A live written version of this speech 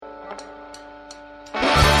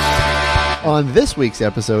On this week's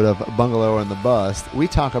episode of Bungalower and the Bust, we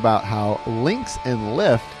talk about how Lynx and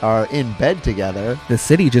Lyft are in bed together The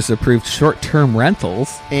city just approved short-term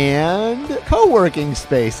rentals. and co-working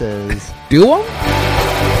spaces. Do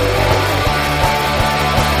them?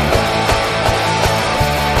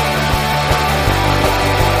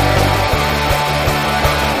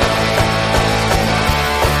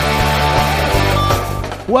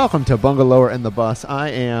 Welcome to Bungalower and the Bus. I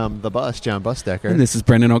am the Bus, John Busdecker. And this is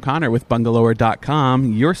Brendan O'Connor with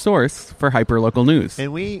Bungalower.com, your source for hyperlocal news.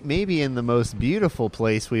 And we may be in the most beautiful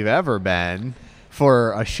place we've ever been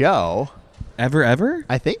for a show. Ever?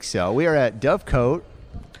 I think so. We are at Dovecote.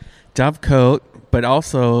 Dovecote, but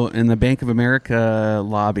also in the Bank of America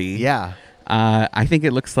lobby. Yeah, I think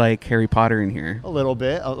it looks like Harry Potter in here. a little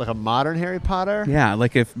bit. Like a modern Harry Potter. Yeah,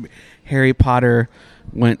 like if Harry Potter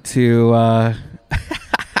went to...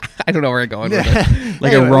 I don't know where I'm going with it.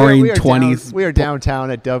 Like Anyway, a roaring we are 20s. We are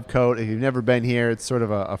downtown at Dovecote. If you've never been here, it's sort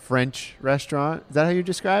of a French restaurant. Is that how you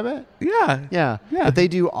describe it? Yeah. Yeah. Yeah. But they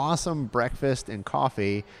do awesome breakfast and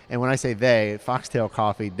coffee. And when I say they, Foxtail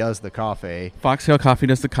Coffee does the coffee. Foxtail Coffee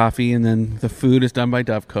does the coffee, and then the food is done by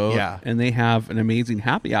Dovecote. Yeah. And they have an amazing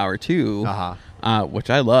happy hour, too. Uh-huh. Which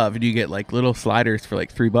I love. And you get like little sliders for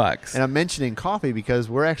like $3. And I'm mentioning coffee because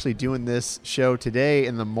we're actually doing this show today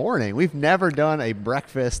in the morning. We've never done a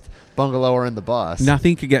breakfast Bungalower in the Bus.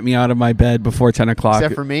 Nothing could get me out of my bed before 10 o'clock.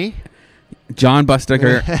 Except for me. John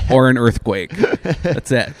Busticker or an earthquake.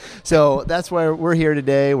 That's it. So that's why we're here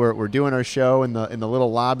today. We're doing our show in the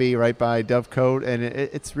little lobby right by Dovecote, and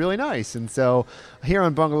it's really nice. And so here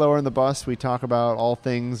on Bungalower and the Bus, we talk about all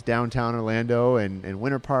things downtown Orlando and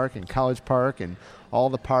Winter Park and College Park and all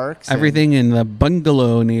the parks. Everything in the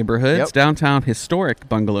bungalow neighborhoods, Yep. downtown historic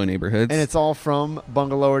bungalow neighborhoods. And it's all from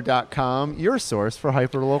bungalower.com, your source for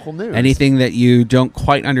hyperlocal news. anything that you don't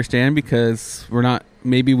quite understand because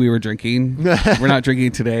maybe we were drinking. We're not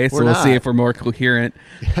drinking today, so We're we'll not. see if we're more coherent.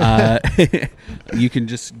 You can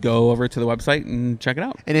just go over to the website and check it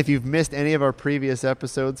out. And if you've missed any of our previous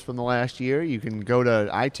episodes from the last year, you can go to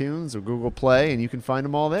iTunes or Google Play, and you can find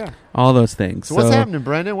them all there. All those things. So what's happening,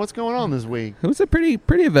 Brendan? What's going on this week? It was a pretty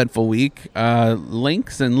eventful week.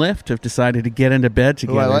 Lynx and Lyft have decided to get into bed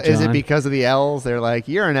together. Is it John. because of the L's? They're like,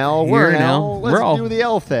 you're an L, You're we're an an L. L. Let's We're all- do the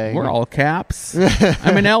L thing. We're all caps.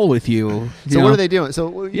 I'm an L with you. So what are they doing?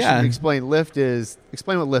 So you Yeah. should explain.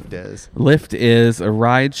 Explain what Lyft is. Lyft is a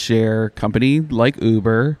ride-share company like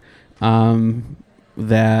Uber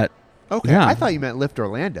that... Okay, Yeah. I thought you meant Lyft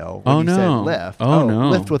Orlando when Oh, you no. said Lyft. Oh,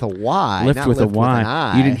 no. Lyft with a Y, Lyft not with a Lyft Y. with an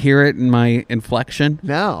I. You didn't hear it in my inflection?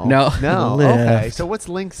 No. No. Okay, Lyft. so what's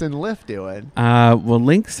Lynx and Lyft doing? Well,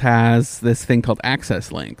 Lynx has this thing called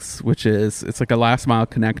Access Links, which it's like a last mile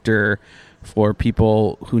connector for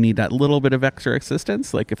people who need that little bit of extra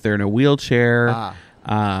assistance. Like if they're in a wheelchair,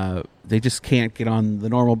 they just can't get on the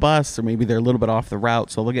normal bus, or maybe they're a little bit off the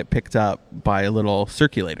route, so they'll get picked up by a little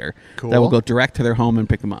circulator Cool. that will go direct to their home and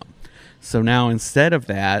pick them up. So now instead of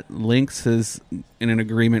that, Lynx is in an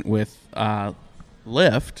agreement with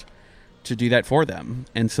Lyft to do that for them.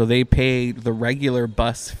 And so they pay the regular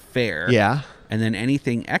bus fare. Yeah. And then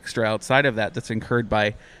anything extra outside of that that's incurred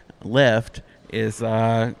by Lyft is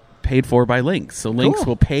paid for by Lynx. So Lynx Cool.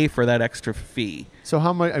 will pay for that extra fee. So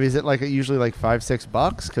how much? I mean, is it like usually like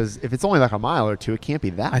 $5-6? Because if it's only like a mile or two, it can't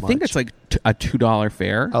be that I much. think it's like a $2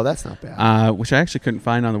 fare. Oh, that's not bad. Which I actually couldn't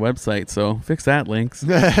find on the website, so fix that, Lynx.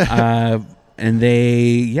 And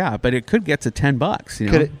but it could get to $10. You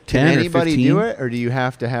know, Can 10 or anybody 15. do it, or do you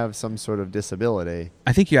have to have some sort of disability?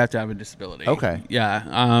 I think you have to have a disability. Okay.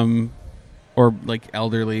 Yeah. Or like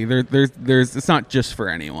elderly. There's it's not just for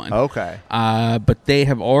anyone. Okay. But they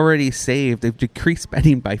have already saved. They've decreased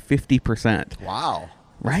spending by 50%. Wow.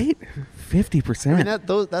 Right? 50%. I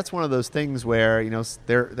mean, that's one of those things where,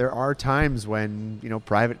 there are times when,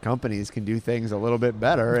 private companies can do things a little bit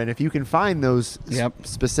better. And if you can find those Yep.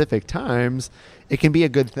 specific times, it can be a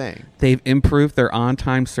good thing. They've improved their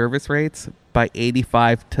on-time service rates by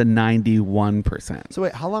 85 to 91%. So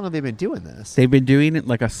wait, how long have they been doing this? They've been doing it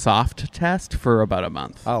like a soft test for about a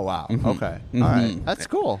month. Oh, wow. Mhm. Okay. Mhm. All right. That's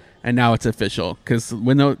cool. And now it's official, because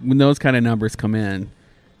when those kind of numbers come in,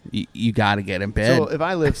 you got to get in bed. So if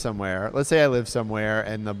I live somewhere, let's say I live somewhere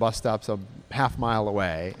and the bus stop's a half mile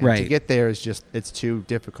away, and to Right. get there it's too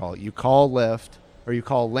difficult. You call Lyft, or you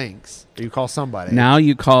call Lynx, or you call somebody. Now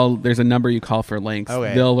there's a number you call for Lynx.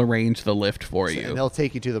 Okay. They'll arrange the lift for And you. they'll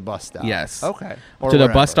take you to the bus stop. Yes. Okay. To the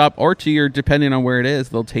bus stop, or to your, depending on where it is,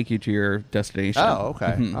 they'll take you to your destination. Oh,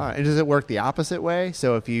 okay. Mhm. All right. And does it work the opposite way?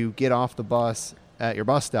 So if you get off the bus at your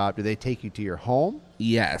bus stop, do they take you to your home?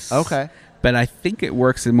 Yes. Okay. but I think it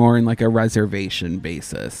works more in like a reservation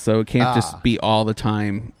basis. So it can't just be all the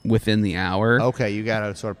time within the hour. Okay, you got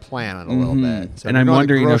to sort of plan it a little bit. So and I'm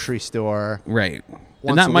wondering to the grocery store. Right.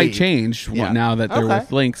 Once And that a might week. change now that they're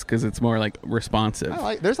with Lynx because it's more like responsive.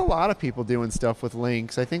 There's a lot of people doing stuff with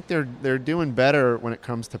Lynx. I think they're doing better when it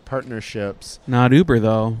comes to partnerships. Not Uber,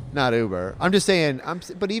 though. Not Uber. I'm just saying,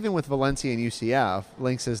 but even with Valencia and UCF,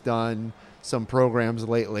 Lynx has done some programs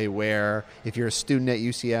lately where if you're a student at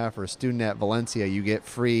UCF or a student at Valencia, you get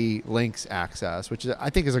free Lynx access, which I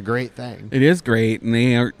think is a great thing. It is great. And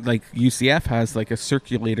they are like UCF has like a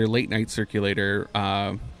circulator, late night circulator,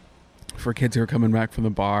 for kids who are coming back from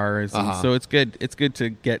the bars. And so it's good. It's good to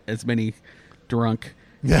get as many drunk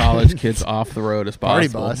college kids off the road as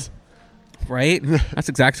possible. Party bus. Right? That's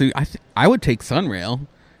exactly. I would take Sunrail.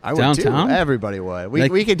 I would downtown. too. Everybody would.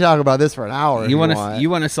 We can talk about this for an hour. You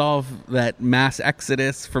want to solve that mass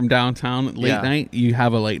exodus from downtown late night? You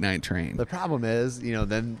have a late night train. The problem is,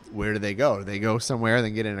 then where do they go? Do they go somewhere and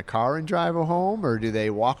then get in a car and drive home, or do they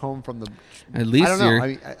walk home from the? At least I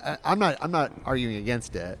don't know. I'm not arguing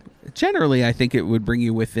against it. Generally, I think it would bring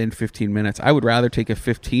you within 15 minutes. I would rather take a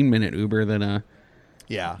 15-minute Uber than a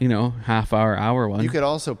half hour one. You could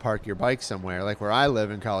also park your bike somewhere. Like where I live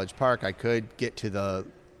in College Park, I could get to the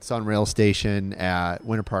Sunrail station at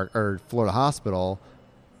Winter Park or Florida Hospital,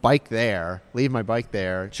 bike there, leave my bike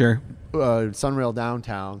there. Sure. Sunrail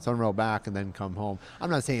downtown, Sunrail back, and then come home. I'm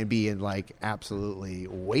not saying being like absolutely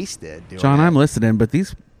wasted doing John, it. I'm listening, but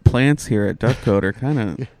these plants here at Dovecote are kind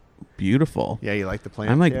of beautiful. Yeah, you like the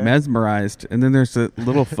plants? I'm like here? mesmerized. And then there's a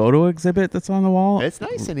little photo exhibit that's on the wall. It's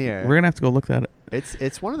nice in here. We're gonna have to go look at it.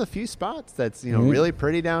 It's one of the few spots that's really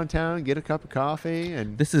pretty downtown. Get a cup of coffee,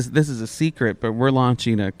 and this is a secret, but we're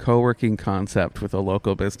launching a co-working concept with a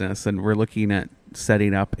local business, and we're looking at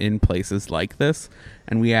setting up in places like this,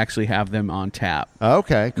 and we actually have them on tap.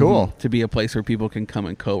 Okay, cool. To be a place where people can come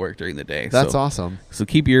and co-work during the day. That's awesome. So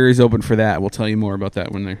keep your ears open for that. We'll tell you more about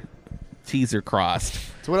that when the T's are crossed.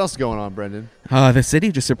 So what else is going on, Brendan? The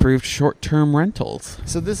city just approved short-term rentals.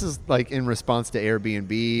 So this is like in response to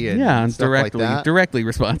Airbnb and stuff like that? Directly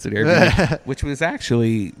response to Airbnb, which was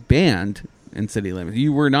actually banned in city limits.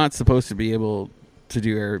 You were not supposed to be able to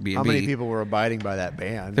do Airbnb. How many people were abiding by that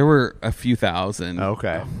ban? There were a few thousand.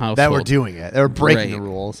 Okay. Households. That were doing it. They were breaking the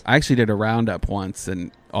rules. I actually did a roundup once,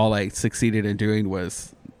 and all I succeeded in doing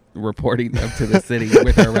was reporting them to the city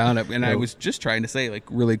with our roundup, and I was just trying to say like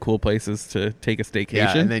really cool places to take a staycation.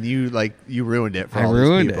 Yeah, and then you ruined it for all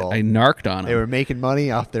these these people. I narked on them. They were making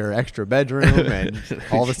money off their extra bedroom, and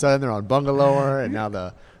all of a sudden they're on Bungalower, and now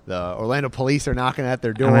the Orlando police are knocking at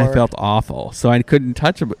their door. And I felt awful, so I couldn't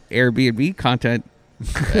touch Airbnb content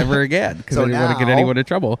ever again because I didn't want to get anyone in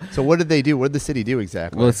trouble. So what did they do? What did the city do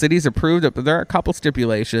exactly? Well, the city's approved it, but there are a couple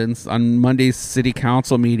stipulations. On Monday's city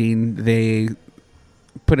council meeting, they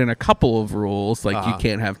put in a couple of rules, like you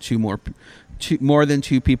can't have more than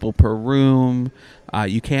two people per room.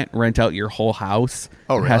 You can't rent out your whole house.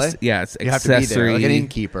 Oh, really? It's you accessory. have to be there, like an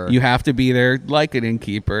innkeeper. You have to be there like an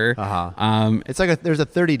innkeeper. It's like there's a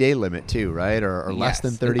 30-day limit too, right? Or less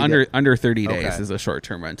than 30 days. Under Under 30 days is a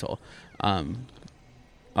short-term rental.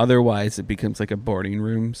 Otherwise, it becomes like a boarding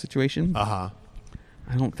room situation.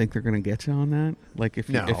 I don't think they're going to get you on that. Like if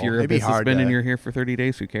you're a businessman and you're here for 30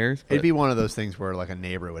 days, who cares? It'd be one of those things where like a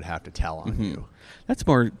neighbor would have to tell on you. That's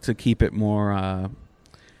more to keep it more.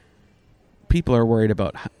 People are worried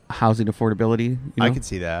about housing affordability. I can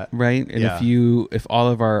see that, right? And if all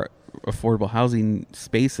of our affordable housing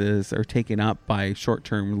spaces are taken up by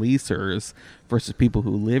short-term leasers versus people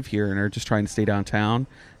who live here and are just trying to stay downtown,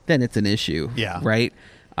 then it's an issue. Yeah. Right.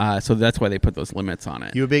 So that's why they put those limits on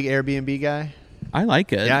it. You a big Airbnb guy? I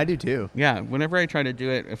like it. Yeah, I do too. Yeah, whenever I try to do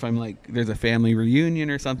it, if I'm like, there's a family reunion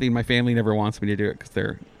or something, my family never wants me to do it because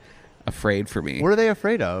they're afraid for me. What are they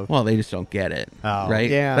afraid of? Well, they just don't get it. Oh, right?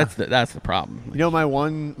 Yeah. That's the problem. You know, my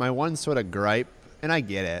one sort of gripe, and I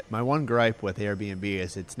get it. My one gripe with Airbnb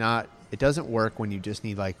is it doesn't work when you just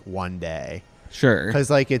need like one day. Sure. Because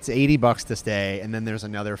like it's $80 to stay, and then there's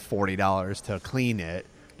another $40 to clean it.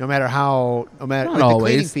 No matter not like always, the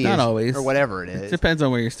cleaning fee not always, or whatever it is. It depends on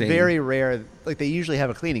where you're staying. Very rare. Like they usually have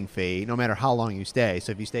a cleaning fee, no matter how long you stay.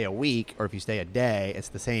 So if you stay a week or if you stay a day, it's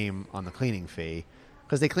the same on the cleaning fee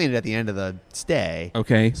because they clean it at the end of the stay.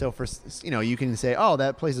 Okay. So for you can say, oh,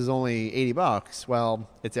 that place is only $80. Well,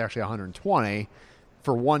 it's actually $120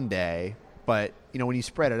 for one day. But when you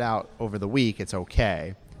spread it out over the week, it's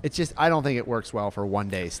okay. It's just I don't think it works well for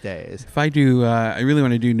one-day stays. If I do, I really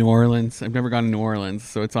want to do New Orleans. I've never gone to New Orleans,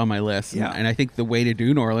 so it's on my list. Yeah. And I think the way to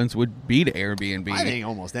do New Orleans would be to Airbnb. I think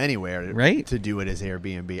almost anywhere Right? to do it as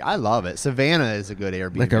Airbnb. I love it. Savannah is a good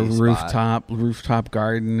Airbnb Like a spot. rooftop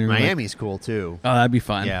garden. Or Miami's cool too. oh, that'd be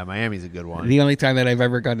fun. Yeah, Miami's a good one. The only time that I've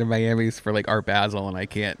ever gone to Miami is for like Art Basel, and I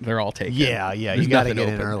can't. They're all taken. Yeah, There's you got to nothing get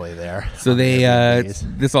in open. early there. So on they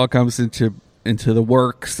Airbnbs. this all comes into the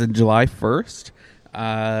works in July 1st.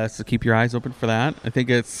 So keep your eyes open for that. I think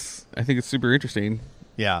it's super interesting.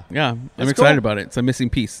 Yeah. Yeah, I'm That's excited cool. about it. It's a missing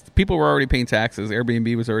piece. People were already paying taxes.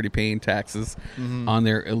 Airbnb was already paying taxes on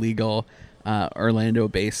their illegal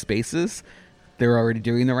Orlando-based spaces. They're already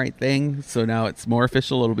doing the right thing. So now it's more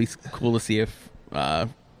official. It'll be cool to see if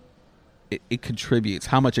it contributes,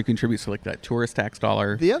 how much it contributes to like that tourist tax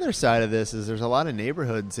dollar. The other side of this is there's a lot of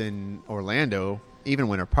neighborhoods in Orlando, even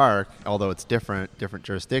Winter Park, although it's different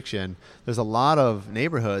jurisdiction. There's a lot of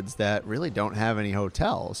neighborhoods that really don't have any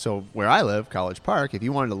hotels. So where I live, College Park, if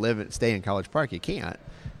you wanted to live and stay in College Park, you can't.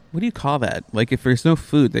 What do you call that? Like if there's no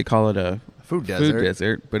food, they call it a Food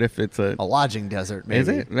desert. But if it's a lodging desert, maybe. Is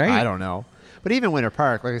it? Right. I don't know. But even Winter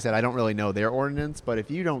Park, like I said, I don't really know their ordinance. But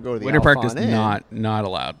if you don't go to the Winter Park Alphon is Inn, not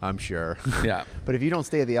allowed. I'm sure. Yeah. But if you don't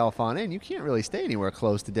stay at the Alphon Inn, you can't really stay anywhere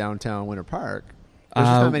close to downtown Winter Park. There's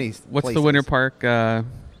just not many what's the places. Winter Park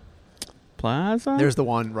Plaza? There's the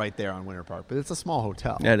one right there on Winter Park, but it's a small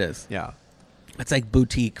hotel. Yeah, it is. Yeah. It's like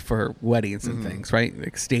boutique for weddings and things, right?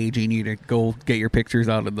 Like staging you to go get your pictures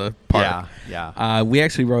out of the park. Yeah. We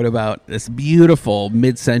actually wrote about this beautiful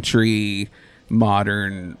mid-century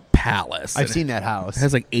modern palace. I've And seen that house. It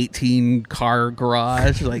has like 18 car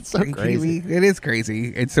garage. Like, So are you kidding crazy. me? It is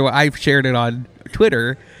crazy. And so I've shared it on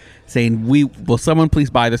Twitter saying, will someone please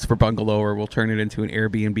buy this for Bungalow or we'll turn it into an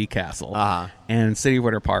Airbnb castle. Uh-huh. And City of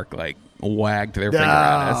Winter Park like wagged their finger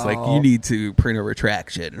at us. Like, you need to print a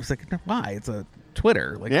retraction. It was like, no, why? It's a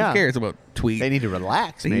Twitter. Like, Yeah. who cares about tweets? They need to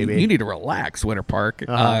relax, maybe. You need to relax, Winter Park.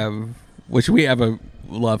 Uh-huh. Which we have a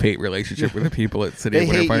love-hate relationship with the people at City They of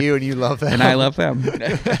Winter hate Park. you and you love them. And I love them.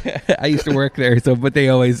 I used to work there, but they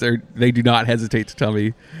always are. They do not hesitate to tell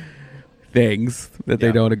me things that they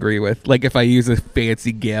Yeah. don't agree with. Like if I use a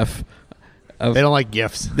fancy GIF. They don't like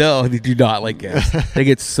GIFs. No, they do not like GIFs. They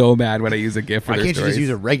get so mad when I use a GIF for Why their can't you stories. just use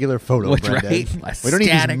a regular photo, Which, Brendan? right? We don't need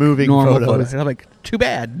these Static, moving normal photos. And I'm like, too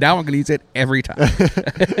bad. Now I'm going to use it every time.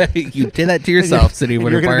 You did that to yourself, City of And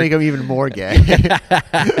Winter you're going to Park. make them even more gay.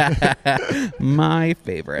 My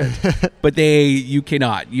favorite. But you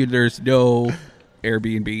cannot. There's no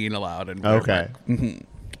Airbnb allowed in Winter Okay. Park. Mhm.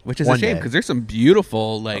 Which is One a shame day. because there's some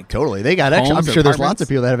beautiful, like, Totally. They got extra. I'm Homes, sure there's lots apartments. of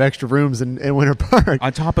people that have extra rooms in Winter Park.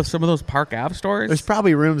 on top of some of those Park Ave stores. There's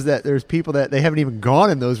probably rooms that there's people that they haven't even gone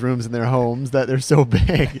in those rooms in their homes that they're so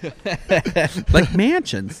big. like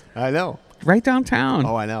mansions I know. right downtown.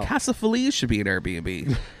 Oh, I know. Casa Feliz should be an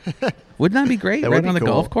Airbnb. Wouldn't that be great? That Right would be on the cool.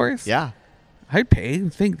 golf course? Yeah. I'd pay.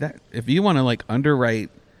 Think that if you want to like underwrite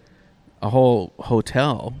a whole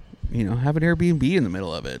hotel, have an Airbnb in the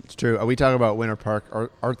middle of it. It's true. Are we talking about Winter Park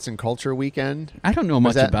Arts and Culture Weekend? I don't know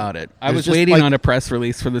much that- about it. I there's was just, waiting like, on a press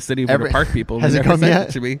release for the City of Winter Park people. Has They it never come sent yet?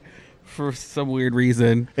 it to me for some weird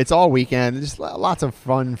reason. It's all weekend. Just lots of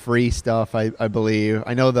fun, free stuff, I believe.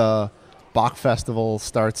 I know the Bach Festival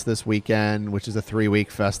starts this weekend, which is a 3-week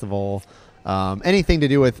festival. Anything to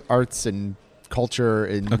do with arts and culture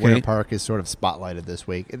in Okay. Winter Park is sort of spotlighted this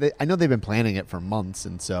week. I know they've been planning it for months,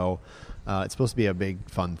 and so it's supposed to be a big,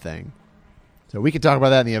 fun thing. So we could talk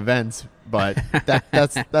about that in the events, but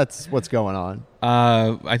that's what's going on.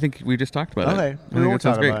 I think we just talked about it. Okay. I We think won't that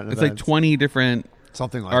sounds talk great. about it in It's like events. 20 different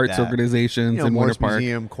Something like arts that. organizations in Winter Morse Park.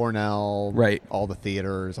 Museum, Cornell, Right. all the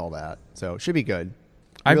theaters, all that. So it should be good. You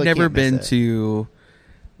I've really never can't miss been it. to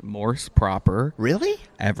Morse proper Really?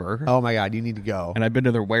 ever. Oh my God, you need to go. And I've been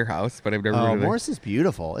to their warehouse, but I've never been to their... Morse is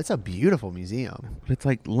beautiful. It's a beautiful museum. But it's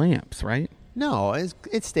like lamps, right? No,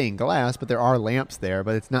 it's stained glass, but there are lamps there,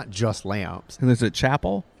 but it's not just lamps. And there's a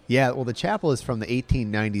chapel. Yeah, well, the chapel is from the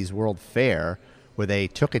 1890s World Fair, where they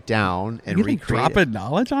took it down and You recreated. dropping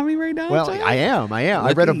knowledge on me right now? Well, John? I am. I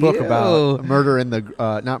Look read a at book you. about Murder in the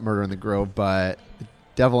not Murder in the Grove, but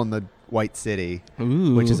Devil in the White City,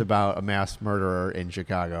 Ooh. which is about a mass murderer in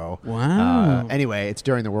Chicago. Wow. Anyway, it's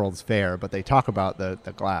during the World's Fair, but they talk about the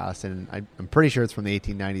glass, and I'm pretty sure it's from the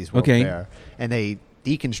 1890s World Okay. Fair, and they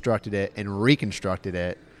deconstructed it and reconstructed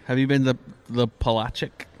it. Have you been to the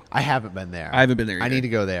Palacic? I haven't been there. I haven't been there I either. need to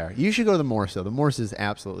go there. You should go to the Morse, though. The Morse is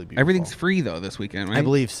absolutely beautiful. Everything's free, though, this weekend, right? I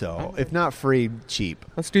believe so. If not free, cheap.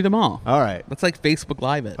 Let's do them all. All right. Let's like Facebook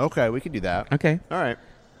Live it. Okay, we could do that. Okay. All right.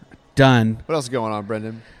 Done. What else is going on,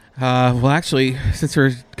 Brendan? Well, actually, since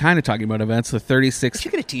we're kind of talking about events, the 36th... You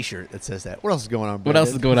should get a T-shirt that says that. What else is going on, Brendan? What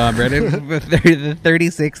else is going on, Brendan? The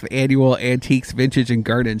 36th Annual Antiques, Vintage, and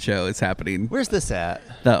Garden Show is happening. Where's this at?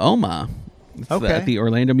 The OMA. It's okay. At the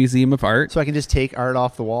Orlando Museum of Art. So I can just take art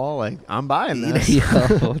off the wall? Like, I'm buying this.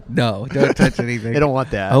 No, don't touch anything. They don't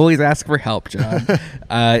want that. Always ask for help, John.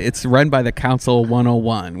 It's run by the Council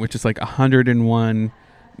 101, which is like 101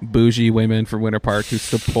 bougie women from Winter Park who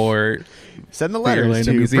support... Send the letters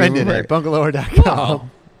to Museum Brendan at bungalower.com. Well,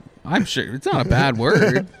 I'm sure it's not a bad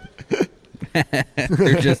word.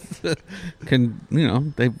 They're just they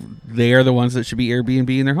are the ones that should be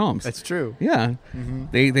Airbnb in their homes. That's true. Yeah.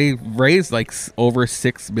 They raised like over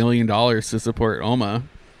 $6 million to support OMA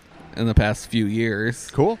in the past few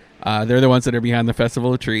years. Cool. They're the ones that are behind the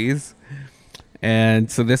Festival of Trees. And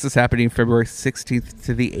so this is happening February 16th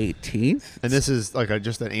to the 18th. And this is like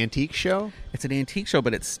just an antique show? It's an antique show,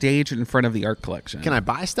 but it's staged in front of the art collection. Can I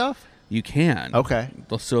buy stuff? You can. Okay.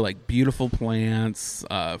 They'll show like beautiful plants,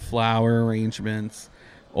 flower arrangements,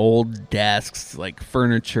 old desks, like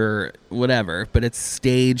furniture, whatever. But it's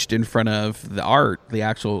staged in front of the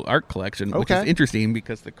actual art collection, which is interesting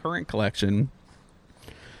because the current collection,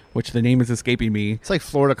 which the name is escaping me. It's like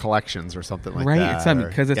Florida Collections or something like that. Right, it's something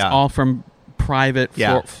because it's all from private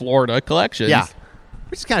Florida collections. Yeah.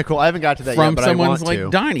 Which is kind of cool. I haven't got to that yet, but I want to. From someone's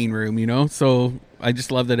like dining room, So I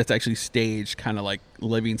just love that it's actually staged, kind of like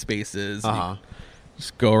living spaces.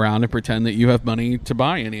 Just go around and pretend that you have money to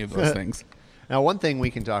buy any of those things. Now, one thing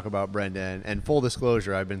we can talk about, Brendan, and full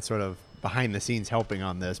disclosure, I've been sort of behind the scenes helping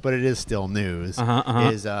on this, but it is still news,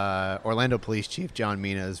 is Orlando Police Chief John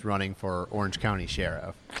Mina is running for Orange County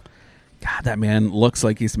Sheriff. God, that man looks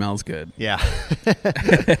like he smells good. Yeah.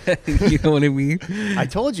 You know what I mean? I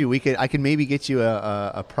told you I could maybe get you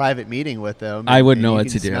a private meeting with him. I would know what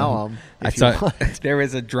to do. Smell him there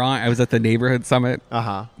was a drawing. I was at the neighborhood summit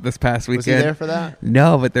this past weekend. Was he there for that?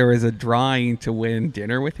 No, but there was a drawing to win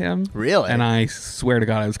dinner with him. Really? And I swear to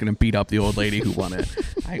God, I was going to beat up the old lady who won it.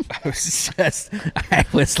 I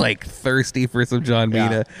was like thirsty for some John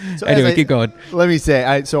Mina. So anyway, keep going. Let me say,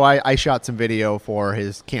 I shot some video for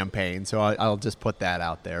his campaign, so I'll just put that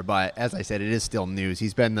out there. But as I said, it is still news.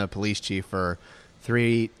 He's been the police chief for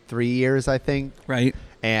three years, I think. Right.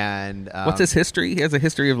 And what's his history? He has a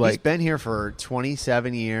history of like... He's been here for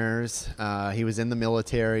 27 years. He was in the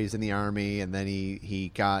military, he's in the Army, and then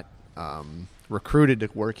he got recruited to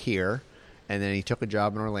work here. And then he took a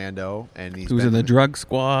job in Orlando, and he was in the drug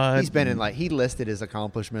squad. He's been in he listed his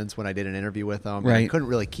accomplishments when I did an interview with him. Right. And I couldn't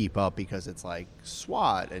really keep up because it's like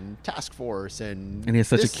SWAT and task force and he has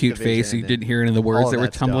such a cute face. You didn't hear any of the words that were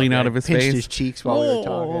tumbling out of his face. Pinched his cheeks while we were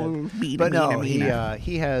talking. But no,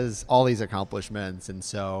 he has all these accomplishments, and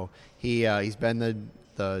so he's been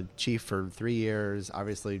the chief for 3 years,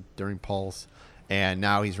 obviously during Pulse. And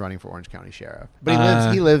now he's running for Orange County Sheriff.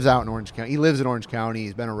 But he lives out in Orange County. He lives in Orange County.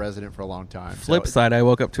 He's been a resident for a long time. Flip side, I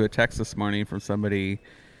woke up to a text this morning from somebody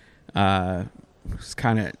who's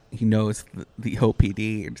he knows the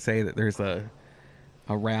OPD, and say that there's a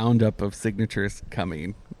roundup of signatures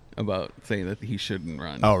coming about saying that he shouldn't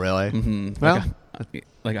run. Oh, really? Mm-hmm. Well,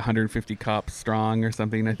 like 150 cops strong or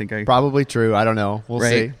something. I think probably true. I don't know. We'll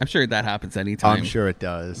see. I'm sure that happens anytime. I'm sure it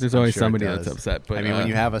does. There's always somebody that's upset. But I mean, when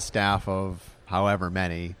you have a staff of however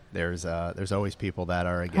many, there's always people that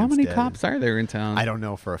are against it. How many cops are there in town? I don't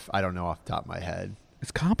know I don't know off the top of my head. Is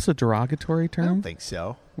cops a derogatory term? I don't think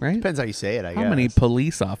so. Right? Depends how you say it, I guess. How many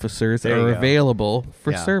police officers are available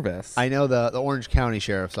for service? I know the Orange County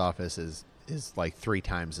Sheriff's Office is like 3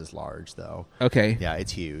 times as large, though. Okay. Yeah,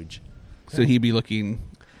 it's huge. So he'd be looking...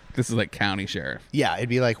 This is like county sheriff. Yeah, it'd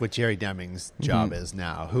be like what Jerry Deming's job is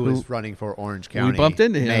now, who is running for Orange County we bumped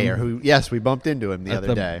into him. Mayor. Yes, we bumped into him the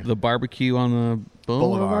other day. The barbecue on the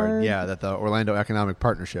boulevard? Yeah, that the Orlando Economic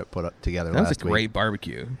Partnership put up together last week. That was a great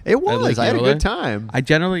barbecue. It was. I had a good time. I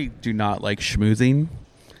generally do not like schmoozing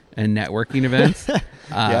and networking events.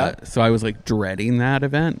 So I was like dreading that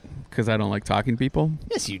event because I don't like talking to people.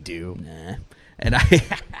 Yes, you do. Nah. And I...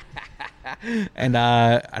 and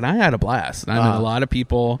I had a blast. I met a lot of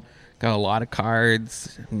people, got a lot of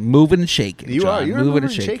cards, moving and shaking. You're a moving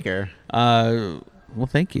and shaker. Well,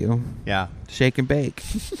 thank you. Yeah. Shake and bake.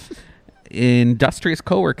 Industrious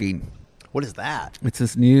Co-working. What is that? It's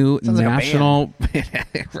this new national...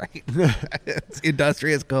 Like right. It's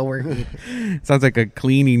Industrious Co-working. Sounds like a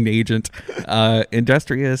cleaning agent.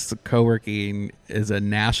 Industrious Co-working is a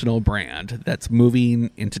national brand that's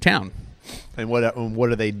moving into town. And what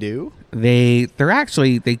do they do? They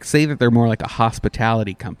say that they're more like a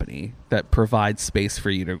hospitality company that provides space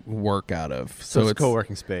for you to work out of. So it's a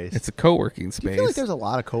co-working space. It's a co-working space. Do you feel like there's a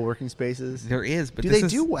lot of co-working spaces? There is, but do they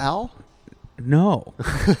do well? No.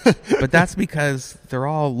 But that's because they're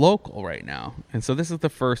all local right now. And so this is the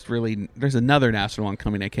first really, there's another national one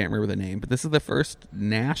coming, I can't remember the name, but this is the first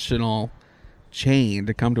national chain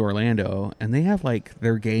to come to Orlando, and they have like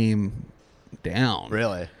their game down.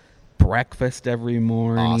 Really? Breakfast every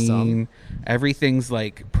morning. Awesome. Everything's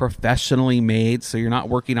like professionally made, so you're not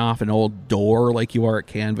working off an old door like you are at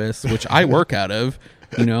Canvas, which I work out of.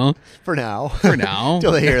 You know, for now,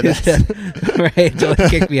 till they hear this, right? Till they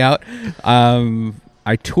kick me out.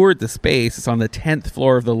 I toured the space. It's on the 10th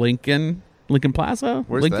floor of the Lincoln Plaza.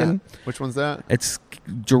 Where's Lincoln. that? Which one's that? It's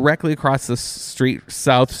directly across the street,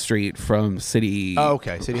 South Street from City. Oh,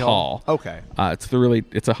 okay, City Hall. Okay,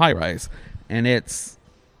 it's a high rise, and it's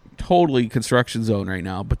totally construction zone right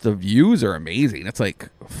now, but the views are amazing. It's like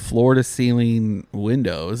floor to ceiling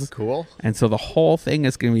windows. Cool. And so the whole thing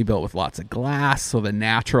is going to be built with lots of glass, so the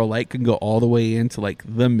natural light can go all the way into like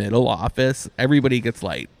the middle office. Everybody gets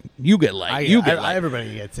light. You get light. You get light.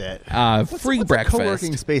 Everybody gets it. Free what's breakfast. A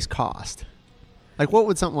co-working space cost? Like, what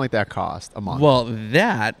would something like that cost a month? Well,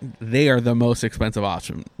 they are the most expensive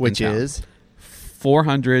option. Which is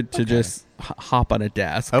 $400 to just hop on a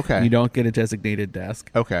desk. Okay. You don't get a designated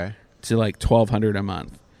desk. Okay. To like $1,200 a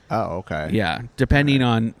month. Oh, okay. Yeah, depending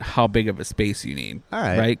on how big of a space you need. All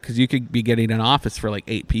right. Right? Because you could be getting an office for like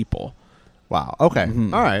 8 people. Wow. Okay.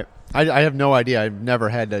 Mm-hmm. All right. I have no idea. I've never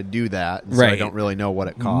had to do that, so I don't really know what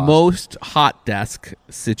it costs. Most hot desk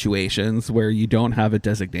situations where you don't have a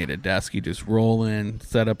designated desk, you just roll in,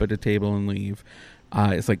 set up at a table, and leave.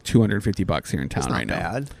 It's like $250 here in town right now.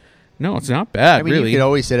 Bad. No, it's not bad. I mean, really. You could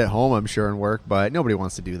always sit at home, I'm sure, and work, but nobody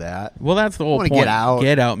wants to do that. Well, that's the whole point. Get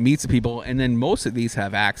out, meet some people, and then most of these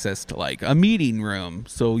have access to like a meeting room,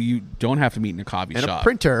 so you don't have to meet in a coffee shop.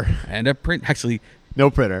 And a printer. Actually, no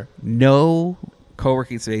printer. No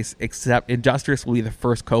co-working space except Industrious will be the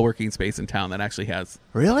first co-working space in town that actually has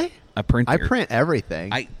really a printer. I print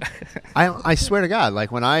everything. I swear to God,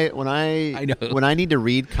 like when I need to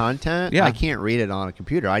read content, I can't read it on a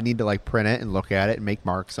computer. I need to like print it and look at it and make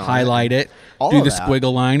marks on highlight it. Do the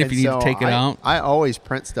squiggle line if you need to take it out. I always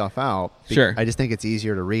print stuff out. Sure. I just think it's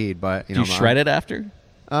easier to read, but do you shred it after?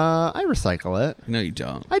 I recycle it. No, you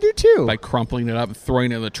don't. I do too. By crumpling it up and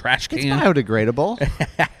throwing it in the trash can. It's biodegradable.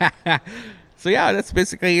 So yeah, that's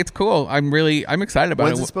basically, it's cool. I'm excited about it.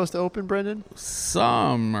 When's it supposed to open, Brendan?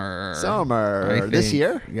 Summer this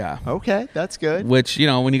year? Yeah. Okay, that's good. Which,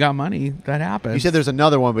 when you got money, that happens. You said there's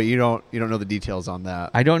another one, but you don't know the details on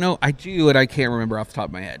that. I don't know. I do, and I can't remember off the top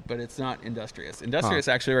of my head, but it's not Industrious. Industrious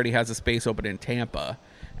actually already has a space open in Tampa.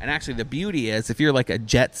 And actually, the beauty is, if you're like a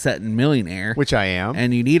jet-setting millionaire, which I am,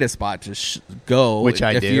 and you need a spot to go, which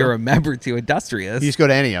I do, if you're a member to Industrious, you just go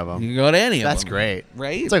to any of them. You can go to any of them. That's great,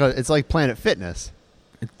 right? It's like Planet Fitness.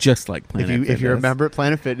 Just like Planet Fitness. If you're a member at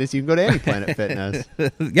Planet Fitness, you can go to any Planet Fitness.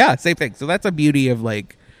 Yeah, same thing. So that's a beauty of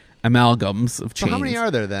like amalgams of chains. So how many are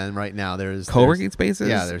there then right now? There's co-working spaces.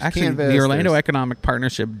 Yeah, there's actually Canvas, the Orlando Economic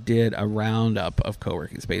Partnership did a roundup of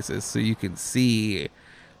co-working spaces, so you can see.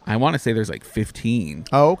 I want to say there's like 15.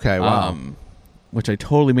 Oh, okay. Wow. Which I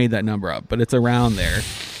totally made that number up, but it's around there.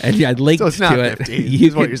 And yeah, I linked so it's not to 15,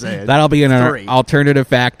 is what you're saying. That'll be in our alternative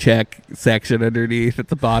fact check section underneath at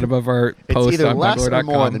the bottom of our post either on less or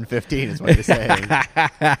more than 15 is what you're saying.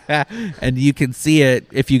 And you can see it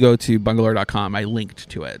if you go to bungalow.com. I linked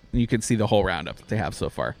to it. You can see the whole roundup that they have so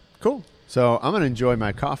far. Cool. So I'm going to enjoy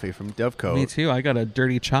my coffee from Dovecote. Me too. I got a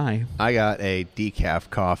dirty chai. I got a decaf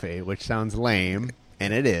coffee, which sounds lame.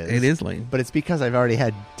 And it is. It is lame. But it's because I've already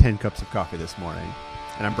had 10 cups of coffee this morning.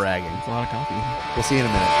 And I'm bragging. It's a lot of coffee. We'll see you in a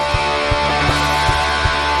minute.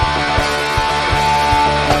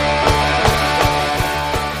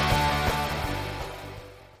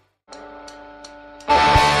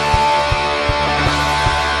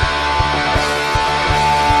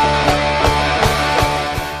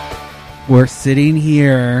 We're sitting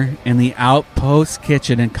here in the Outpost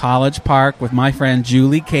Kitchen in College Park with my friend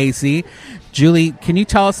Julie Casey. Julie, can you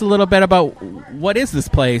tell us a little bit about what is this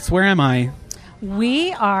place? Where am I?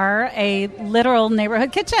 We are a literal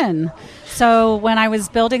neighborhood kitchen. So when I was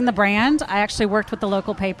building the brand, I actually worked with the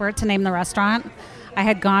local paper to name the restaurant. I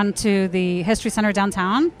had gone to the History Center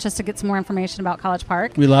downtown just to get some more information about College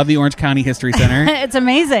Park. We love the Orange County History Center. It's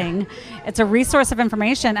amazing. It's a resource of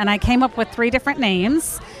information, and I came up with 3 different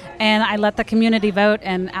names. And I let the community vote,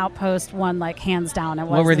 and Outpost won like hands down.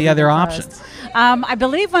 What were the other options? I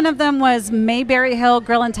believe one of them was Mayberry Hill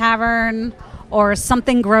Grill and Tavern, or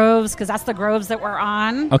Something Groves, because that's the Groves that we're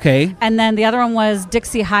on. Okay. And then the other one was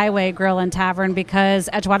Dixie Highway Grill and Tavern, because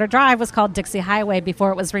Edgewater Drive was called Dixie Highway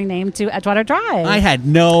before it was renamed to Edgewater Drive. I had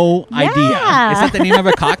no idea. Is that the name of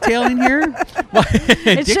a cocktail in here?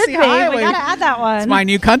 It Dixie should be. Highway. We got to add that one. It's my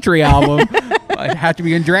new country album. I'd have to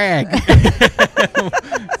be in drag.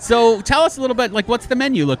 So tell us a little bit, like, what's the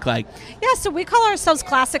menu look like? Yeah, so we call ourselves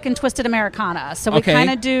Classic and Twisted Americana. So we kind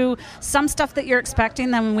of do some stuff that you're expecting,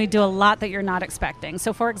 then we do a lot that you're not expecting.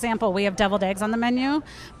 So, for example, we have deviled eggs on the menu,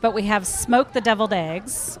 but we have smoked the deviled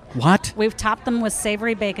eggs. What? We've topped them with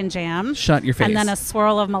savory bacon jam. Shut your face. And then a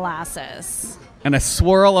swirl of molasses. And a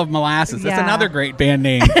swirl of molasses. That's Yeah. another great band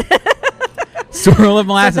name. Swirl of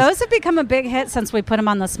molasses. So those have become a big hit since we put them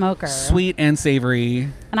on the smoker. Sweet and savory.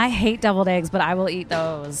 And I hate deviled eggs, but I will eat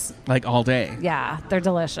those. Like all day. Yeah, they're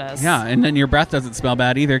delicious. Yeah, and then your breath doesn't smell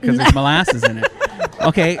bad either because there's molasses in it.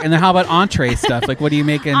 Okay, and then how about entree stuff? Like, what do you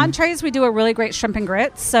make in? Entrees, we do a really great shrimp and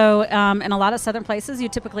grits. So in a lot of southern places, you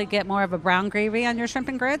typically get more of a brown gravy on your shrimp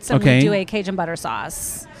and grits. And we do a Cajun butter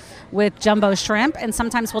sauce with jumbo shrimp, and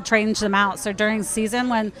sometimes we'll change them out. So during season,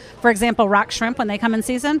 when, for example, rock shrimp, when they come in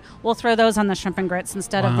season, we'll throw those on the shrimp and grits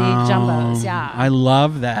instead of the jumbos. Yeah. I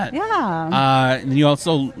love that. Yeah. And you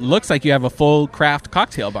also, looks like you have a full craft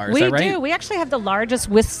cocktail bar. Is that right? We do. We actually have the largest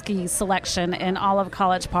whiskey selection in all of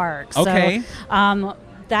College Park. Okay. So,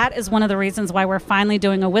 that is one of the reasons why we're finally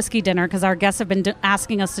doing a whiskey dinner, because our guests have been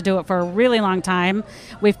asking us to do it for a really long time.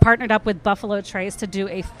 We've partnered up with Buffalo Trace to do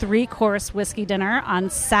a 3-course whiskey dinner on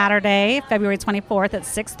Saturday, February 24th at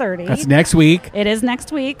 6:30. That's next week. It is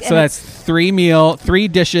next week. So that's 3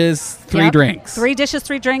 dishes, 3 drinks. 3 dishes,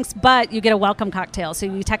 3 drinks, but you get a welcome cocktail, so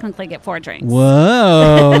you technically get 4 drinks.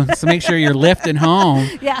 Whoa. So make sure you're lifting home.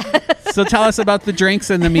 Yeah. So tell us about the drinks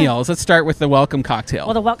and the meals. Let's start with the welcome cocktail.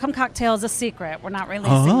 Well, the welcome cocktail is a secret. We're not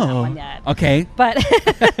releasing that one yet. Okay. But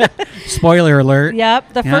spoiler alert.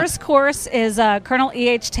 Yep. The first course is Colonel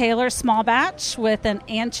E.H. Taylor small batch with an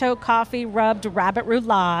ancho coffee rubbed rabbit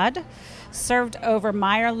roulade, served over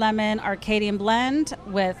Meyer lemon Arcadian blend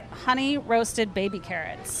with honey roasted baby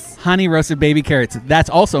carrots. Honey roasted baby carrots. That's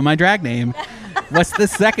also my drag name. What's the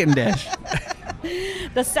second dish?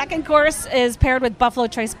 The second course is paired with Buffalo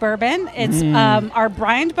Trace bourbon. It's our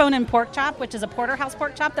brined bone and pork chop, which is a porterhouse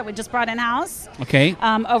pork chop that we just brought in-house. Okay.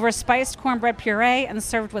 Over spiced cornbread puree and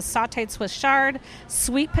served with sautéed Swiss chard,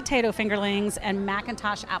 sweet potato fingerlings, and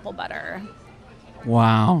Macintosh apple butter.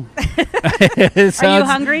 Wow. Are you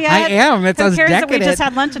hungry yet? I am. It sounds Who cares that decadent. we just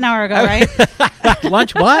had lunch an hour ago, right?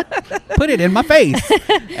 Lunch what? Put it in my face.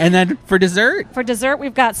 And then for dessert? For dessert,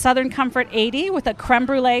 we've got Southern Comfort 80 with a creme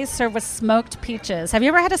brulee served with smoked peaches. Have you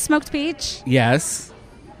ever had a smoked peach? Yes.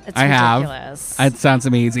 It's I ridiculous. have. It sounds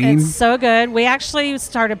amazing. It's so good. We actually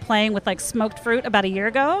started playing with like smoked fruit about a year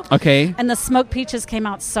ago. Okay. And the smoked peaches came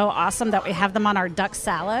out so awesome that we have them on our duck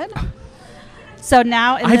salad. So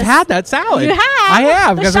now I've had that salad. You have? I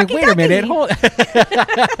have. Because like, wait a minute.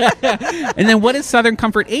 Shucky And then what is Southern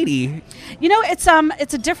Comfort 80? You know, it's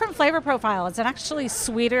a different flavor profile. It's an actually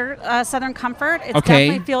sweeter Southern Comfort. It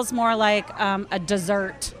definitely feels more like a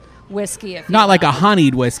dessert whiskey. If Not you like will. a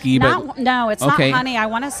honeyed whiskey, but no, it's Okay. not honey. I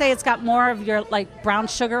want to say it's got more of your like brown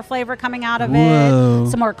sugar flavor coming out of Whoa. it.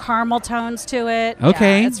 Some more caramel tones to it.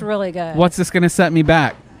 Okay. Yeah, it's really good. what's this going to set me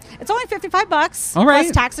back? It's only $55. All right.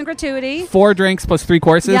 Plus tax and gratuity. 4 drinks plus 3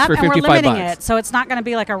 courses Yep, for and we're $55. limiting it, so it's not going to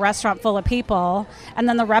be like a restaurant full of people. And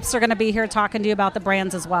then the reps are going to be here talking to you about the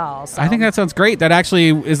brands as well. So. I think that sounds great. That actually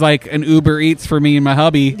is like an Uber Eats for me and my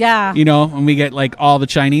hubby. Yeah. You know, when we get like all the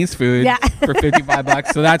Chinese food Yeah. for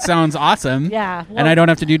 $55. So that sounds awesome. Yeah. And I don't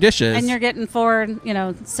have to do dishes. And you're getting 4,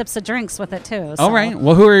 sips of drinks with it too. So. All right.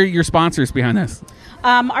 Well, who are your sponsors behind this?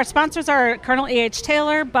 Our sponsors are Colonel E.H.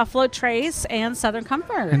 Taylor, Buffalo Trace, and Southern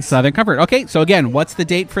Comfort. And Southern Comfort. Okay. So again, what's the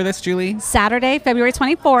date for this, Julie? Saturday, February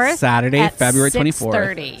 24th. Saturday, February 24th.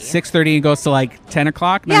 6:30. 6:30 and goes to like 10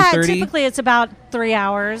 o'clock, 9:30? Yeah, typically it's about 3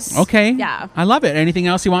 hours. Okay. Yeah. I love it. Anything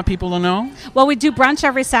else you want people to know? Well, we do brunch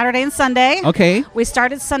every Saturday and Sunday. Okay. We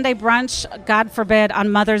started Sunday brunch, God forbid, on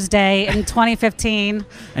Mother's Day in 2015.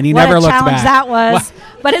 And you what never a looked challenge back. that was.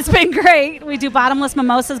 But it's been great. We do bottomless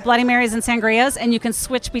mimosas, Bloody Marys, and sangrias, and you can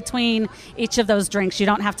switch between each of those drinks. You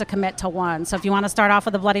don't have to commit to one. So if you want to start off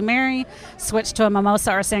with a Bloody Mary, switch to a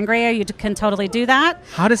mimosa or sangria, you can totally do that.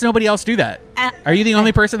 How does nobody else do that? Are you the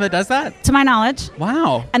only person that does that? To my knowledge.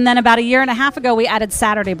 Wow. And then about a year and a half ago, we added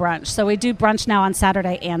Saturday brunch. So we do brunch now on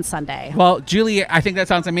Saturday and Sunday. Well, Julie, I think that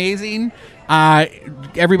sounds amazing.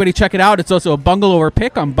 Everybody check it out. It's also a bungalower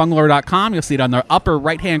pick on bungalower.com. You'll see it on the upper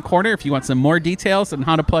right-hand corner if you want some more details on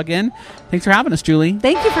how to plug in. Thanks for having us, Julie.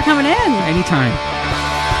 Thank you for coming in. Anytime.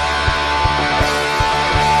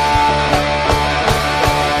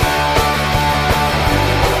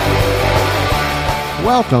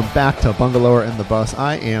 Welcome back to Bungalower and the Bus.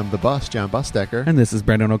 I am the Bus, John Busdecker. And this is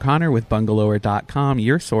Brendan O'Connor with Bungalower.com,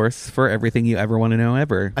 your source for everything you ever want to know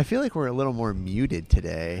ever. I feel like we're a little more muted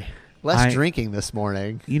today. Less drinking this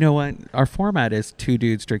morning. You know what? Our format is two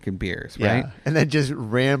dudes drinking beers, right? And then just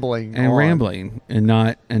rambling and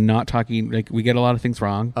not talking. Like, we get a lot of things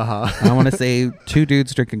wrong. I want to say two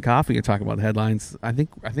dudes drinking coffee and talking about the headlines. I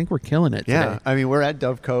think we're killing it today. I mean, we're at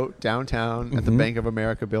Dovecote downtown at the Bank of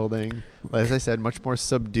America building. As I said, much more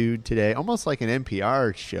subdued today, almost like an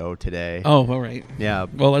NPR show today. Oh, all right. Yeah.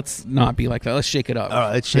 Well, let's not be like that. Let's shake it up. All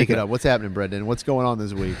right, let's shake it up. What's happening, Brendan? What's going on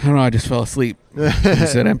this week? I don't know. I just fell asleep. You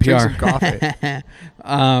said NPR. Drink some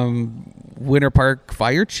coffee. Winter Park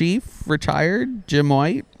Fire Chief retired. Jim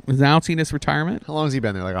White is announcing his retirement. How long has he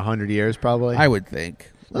been there? Like 100 years, probably? I would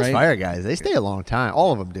think. Those right? fire guys, they stay a long time.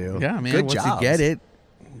 All of them do. Yeah, man. Good Once jobs. you get it,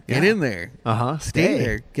 get in there. Stay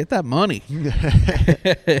there. Get that money.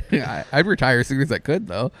 I'd retire as soon as I could,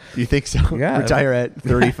 though. You think so? Yeah. Retire at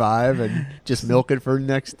 35 and just milk it for the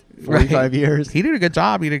next 45 Right. years? He did a good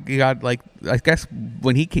job. He got, like, I guess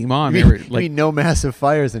when he came on, You they were mean like, no massive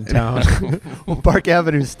fires in town. Park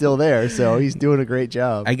Avenue's still there, so he's doing a great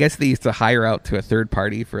job. I guess they used to hire out to a third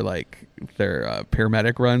party for, like, their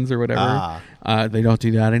paramedic runs or whatever. They don't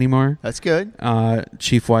do that anymore. That's good.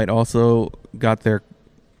 Chief White also got their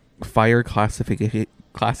fire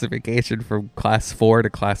classification from class 4 to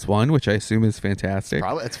class 1, which I assume is fantastic.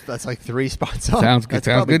 Probably that's like 3 spots up. Sounds That's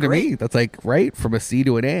good probably to great. me. That's like right from a C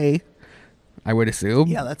to an A, I would assume.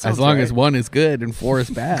 Yeah, that sounds as long right. as 1 is good and 4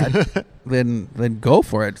 is bad, then go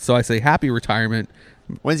for it. So I say happy retirement,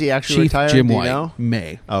 When's he actually Chief retired? Jim do you White. know?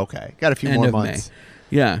 May. Okay, got a few End more of months. May.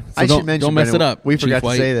 Yeah, so I should mention, don't mess Brendan, it up. We Chief forgot to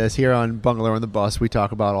White. say this here on Bungalow on the Bus. We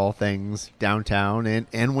talk about all things downtown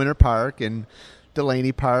and Winter Park and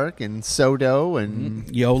Delaney Park and Sodo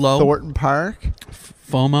and YOLO, Thornton Park.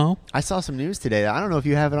 FOMO. I saw some news today. I don't know if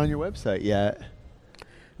you have it on your website yet.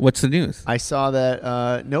 What's the news? I saw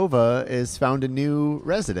that Nova has found a new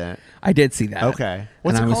resident. I did see that. Okay.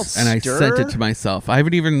 What's and it I called? And I sent it to myself. I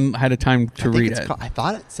haven't even had a time to read it. I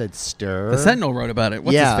thought it said Stir. The Sentinel wrote about it.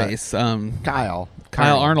 What's Yeah. his face? Kyle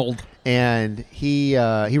Kyle Arnold. And he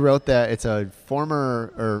wrote that it's a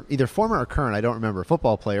former or current, I don't remember,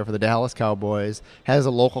 football player for the Dallas Cowboys, has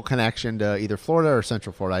a local connection to either Florida or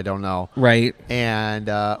Central Florida, I don't know. Right. And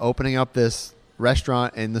opening up this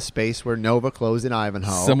restaurant in the space where Nova closed in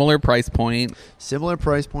Ivanhoe. Similar price point. Similar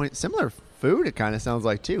price point. Similar food, it kind of sounds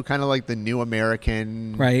like, too. Kind of like the new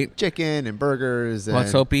American Right. chicken and burgers. And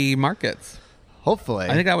Let's hope he markets. hopefully.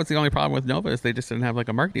 I think that was the only problem with Nova is they just didn't have like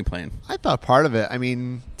a marketing plan. I thought part of it, I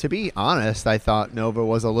mean, to be honest, I thought Nova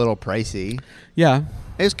was a little pricey. Yeah.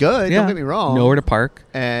 It was good, Yeah. don't get me wrong. Nowhere to park.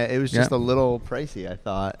 It was just Yep. a little pricey, I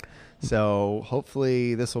thought. So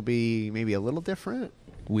hopefully this will be maybe a little different.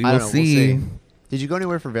 We I will don't know, see. Did you go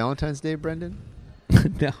anywhere for Valentine's Day, Brendan?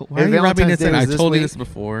 No. Why are you Valentine's rubbing this Day in? was I this told you week? this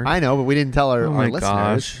before. I know, but we didn't tell our oh my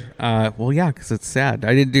listeners. gosh. Well, yeah, because it's sad.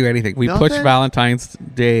 I didn't do anything. We pushed Nothing? Valentine's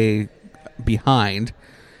Day behind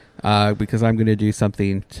because I'm going to do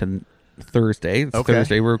something to Thursday. It's Okay.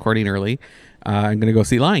 Thursday. We're recording early. I'm going to go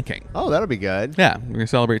see Lion King. Oh, that'll be good. Yeah, we're going to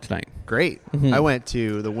celebrate tonight. Great. Mhm. I went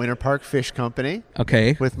to the Winter Park Fish Company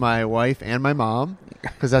Okay. with my wife and my mom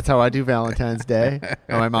because that's how I do Valentine's Day.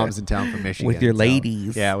 Oh, my mom's in town from Michigan. With your so-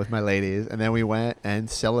 ladies. Yeah, with my ladies. And then we went and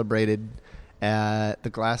celebrated at the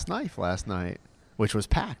Glass Knife last night, which was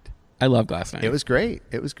packed. I love Glass Knife. It was great.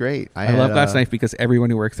 It was great. I love Glass Knife because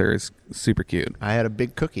everyone who works there is super cute. I had a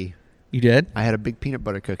big cookie. You did? I had a big peanut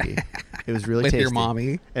butter cookie. It was really With tasty. your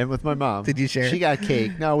mommy? And with my mom. Did you share? She got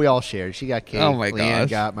cake. No, we all shared. She got cake. Oh, my Leanne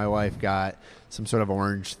gosh. my wife got some sort of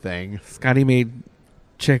orange thing. Scotty made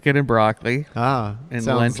chicken and broccoli Ah, and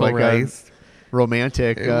sounds lentil like rice. a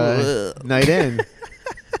romantic Ugh. night in.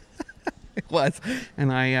 It was.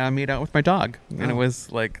 And I made out with my dog. And it Oh.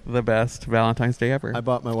 was like the best Valentine's Day ever. I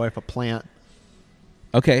bought my wife a plant.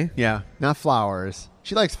 Okay. Yeah, not flowers.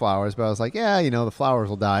 She likes flowers, but I was like, yeah, the flowers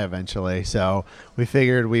will die eventually. So we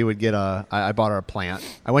figured we would get I bought her a plant.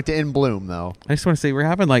 I went to In Bloom, though. I just want to say we're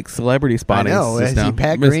having like celebrity spotting. I know. I see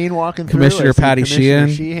Pat Green walking through. Commissioner I see Patty Commissioner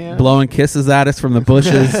Sheehan blowing kisses at us from the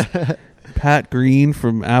bushes. Pat Green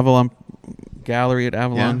from Avalon Gallery at Yeah.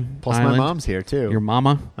 Avalon Plus Island. my mom's here, too. Your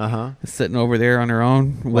mama Uh-huh. is sitting over there on her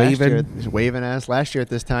own, waving. Waving at us. Last year at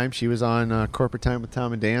this time, she was on Corporate Time with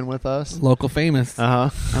Tom and Dan with us. Local famous.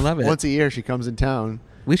 Uh-huh. I love it. Once a year, she comes in town.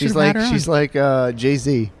 We should she's have like had her on. she's like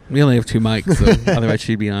Jay-Z. We only have 2 mics, so otherwise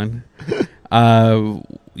she'd be on.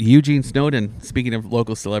 Eugene Snowden, speaking of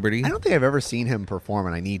local celebrity. I don't think I've ever seen him perform,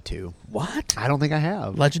 and I need to. What? I don't think I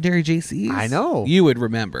have. Legendary JCs? I know. You would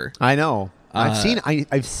remember. I know. I've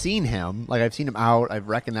seen him. Like, I've seen him out. I've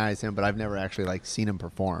recognized him, but I've never actually like seen him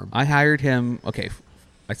perform. I hired him. Okay,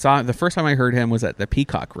 I saw the first time I heard him was at the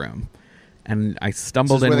Peacock Room, and I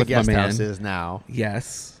stumbled in with my man. Where the guest house is now.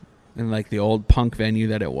 Yes, in like the old punk venue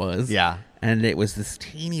that it was. Yeah. And it was this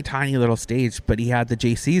teeny tiny little stage, but he had the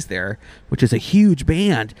JCs there, which is a huge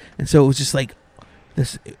band, and so it was just like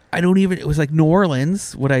this. It was like New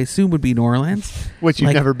Orleans, what I assume would be New Orleans, which you've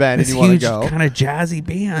like, never been, and you want to go. Kind of jazzy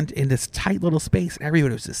band in this tight little space, and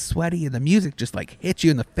everybody was just sweaty, and the music just like hit you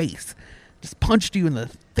in the face, just punched you in the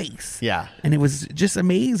face. Yeah, and it was just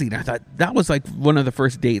amazing. I thought that was like one of the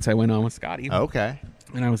first dates I went on with Scotty. Okay,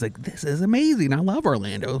 and I was like, this is amazing. I love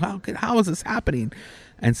Orlando. How is this happening?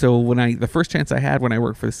 And so the first chance I had when I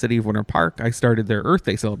worked for the city of Winter Park, I started their Earth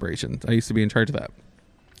Day celebrations. I used to be in charge of that.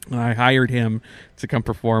 I hired him to come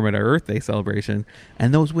perform at our Earth Day celebration,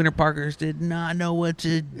 and those Winter Parkers did not know what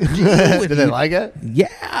to do. Did they like it?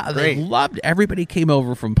 Yeah, Great. They loved it. Everybody came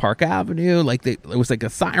over from Park Avenue. It was like a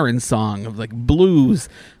siren song of like blues,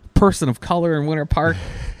 person of color in Winter Park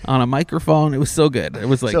on a microphone. It was so good. It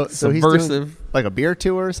was like subversive. He's doing like a beer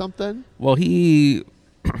tour or something? Well,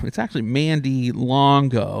 it's actually Mandy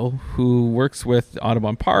Longo, who works with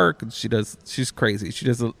Audubon Park. She's crazy. She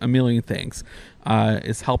does a million things.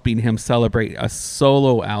 Is helping him celebrate a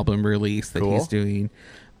solo album release that he's doing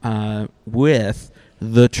with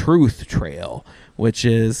The Truth Trail, which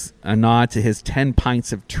is a nod to his 10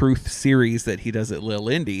 Pints of Truth series that he does at Lil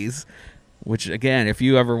Indies. Which, again, if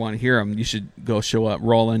you ever want to hear him, you should go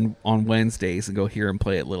roll in on Wednesdays and go hear him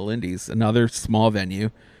play at Little Indies, another small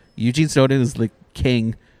venue. Eugene Snowden is the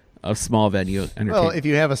king of small venue entertainment. Well, if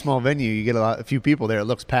you have a small venue, you get a few people there. It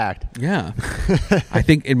looks packed. Yeah. I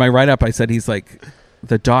think in my write-up I said he's like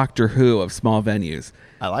the Doctor Who of small venues.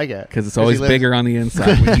 I like it. Because it's always bigger on the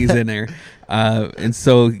inside when he's in there. And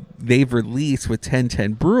so they've released with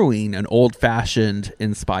 1010 Brewing an old-fashioned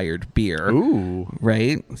inspired beer. Ooh.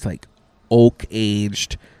 Right? It's like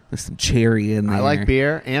oak-aged. There's some cherry in there. I like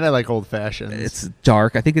beer, and I like old-fashions. It's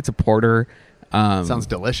dark. I think it's a porter. Sounds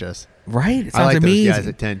delicious. Right? It sounds I like amazing. those guys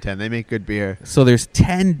at 1010. They make good beer. So there's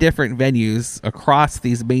 10 different venues across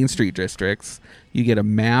these Main Street districts. You get a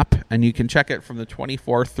map, and you can check it from the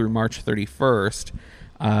 24th through March 31st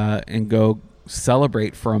and go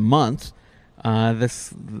celebrate for a month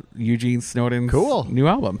this Eugene Snowden's new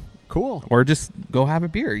album. Cool. Or just go have a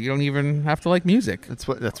beer. You don't even have to like music. That's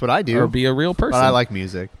what I do. Or be a real person. But I like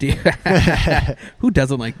music. Who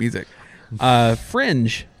doesn't like music?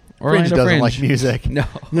 Fringe. Fringe doesn't like music. No.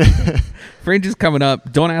 Fringe is coming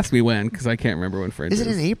up. Don't ask me when, because I can't remember when Fringe is. Is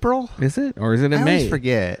it in April? Is it? Or is it in May? I always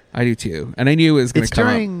forget. I do too. And I knew it was going to come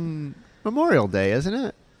up. It's during Memorial Day, isn't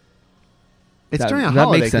it? It's during a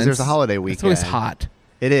holiday, because there's a holiday weekend. It's always hot.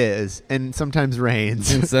 It is, and sometimes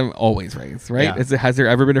rains. And always rains, right? Yeah. Has there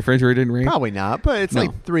ever been a Fringe where it didn't rain? Probably not, but it's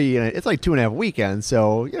like 2.5 weekends,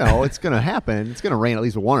 so it's going to happen. It's going to rain at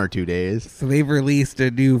least 1 or 2 days. So they've released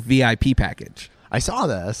a new VIP package. I saw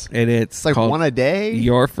this. And it's like called one a day?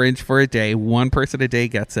 Your Fringe for a Day. One person a day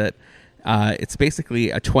gets it. It's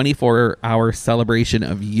basically a 24-hour celebration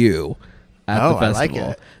of you at the festival. I like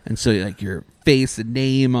it. And so like your face and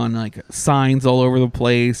name on like signs all over the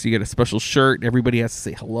place. You get a special shirt. And everybody has to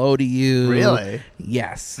say hello to you. Really?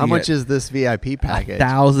 Yes. How much is this VIP package?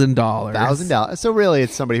 $1,000. $1,000. So really,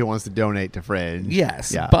 it's somebody who wants to donate to Fringe.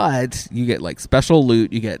 Yes. Yeah. But you get like special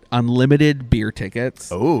loot. You get unlimited beer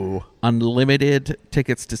tickets. Ooh. Unlimited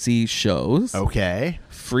tickets to see shows. Okay.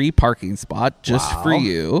 Free parking spot just for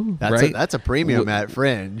you. That's a premium at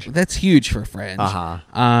Fringe. That's huge for Fringe.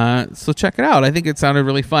 Uh-huh. So check it out. I think it sounded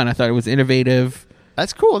really fun. I thought it was innovative.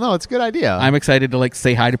 That's cool. No, it's a good idea. I'm excited to like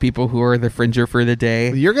say hi to people who are the Fringer for the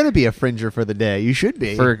day. You're going to be a Fringer for the day. You should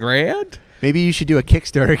be. For $1,000? Maybe you should do a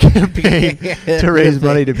Kickstarter campaign to raise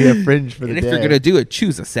money to be a Fringe for the day. And if you're going to do it,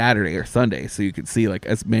 choose a Saturday or Sunday so you can see like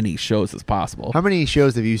as many shows as possible. How many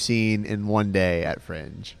shows have you seen in one day at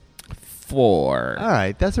Fringe? 4. All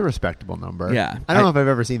right, that's a respectable number. Yeah. I don't know if I've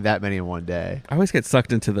ever seen that many in one day. I always get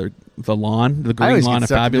sucked into the lawn, the green lawn of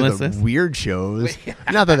fabulousness. The weird shows.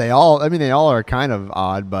 Not that they all are kind of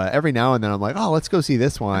odd, but every now and then I'm like, oh, let's go see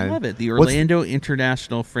this one. I love it. The Orlando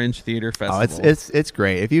International Fringe Theater Festival. Oh, it's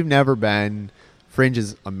great. If you've never been, Fringe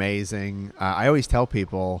is amazing. I always tell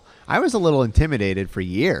people I was a little intimidated for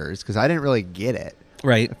years because I didn't really get it.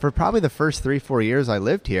 Right. For probably the first 3-4 years I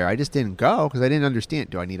lived here, I just didn't go because I didn't understand.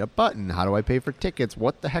 Do I need a button? How do I pay for tickets?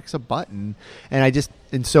 What the heck's a button?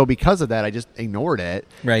 And so because of that, I just ignored it.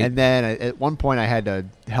 Right. And then at one point I had to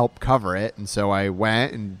help cover it. And so I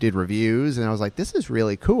went and did reviews and I was like, this is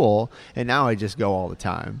really cool. And now I just go all the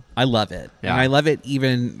time. I love it. Yeah. And I love it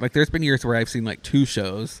even, like there's been years where I've seen like 2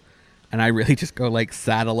 shows And I really just go like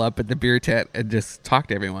saddle up at the beer tent and just talk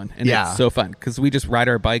to everyone. And Yeah. it's so fun because we just ride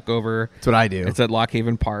our bike over. That's what I do. It's at Lock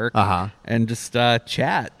Haven Park. Uh-huh. And just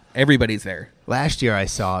chat. Everybody's there. Last year I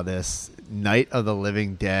saw this Night of the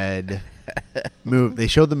Living Dead movie. They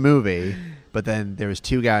showed the movie, but then there was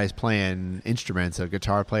two guys playing instruments, a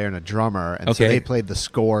guitar player and a drummer, and so Okay. they played the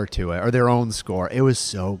score to it, or their own score. It was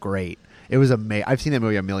so great. It was amazing. I've seen that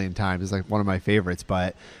movie a million times. It's like one of my favorites,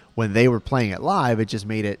 but when they were playing it live, it just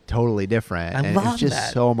made it totally different. I and love it's just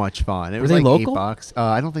that. so much fun. It Were was they like local? $8.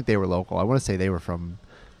 I don't think they were local. I want to say they were from,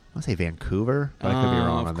 I want to say Vancouver, but I could be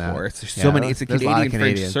wrong on that. Of course. There's so many. It's a there's lot of Canadian French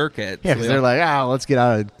Canadians. circuit. Yeah, so because they they're like, let's get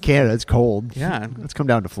out of Canada. It's cold. Yeah. Let's come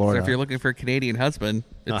down to So Florida. if you're looking for a Canadian husband,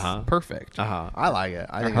 it's Uh-huh. perfect. I like it.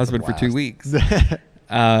 I Our think husband it's a for 2 blast. weeks.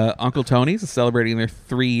 Uncle Tony's is celebrating their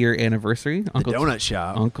 3-year anniversary. The donut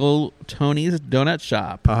shop. Uncle Tony's Donut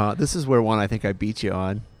Shop. This is where one I think I beat you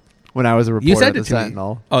on when I was a reporter You said at the it to me.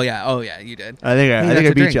 Sentinel. Oh yeah, you did. I think I Hey, that's think a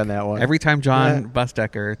I beat drink. you on that one. Every time John Yeah.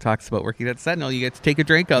 Busdecker talks about working at Sentinel, you get to take a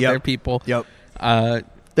drink out Yep. there, people. Yep. Uh,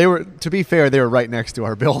 They were, to be fair, they were right next to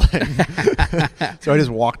our building, so I just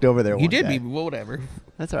walked over there. you one did day. me, well, whatever.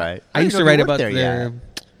 That's all right. I don't used even to know if write you about worked there their.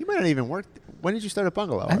 yet. You might not even work. When did you start at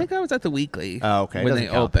Bungalow? I think I was at the Weekly. Oh, okay. When Doesn't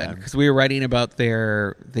they count opened, then. because we were writing about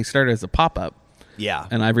their. They started as a pop up, Yeah,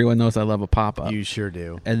 and everyone knows I love a pop up. you sure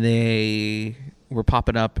do. And they were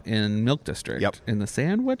popping up in Milk District. Yep. In the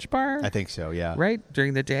Sandwich Bar. I think so. Yeah. Right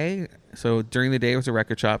during the day. So during the day it was a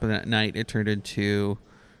record shop, and at night it turned into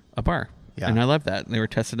a bar. Yeah. And I love that. And they were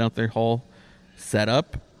testing out their whole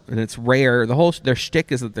setup, and it's rare. Their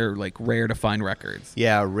shtick is that they're like rare to find records.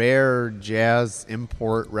 Yeah, rare jazz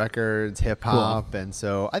import records, hip hop, and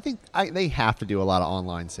so I think they have to do a lot of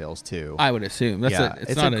online sales too. I would assume that's yeah,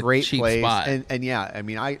 it's not a great cheap place, spot. and yeah, I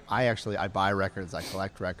mean, I actually I buy records, I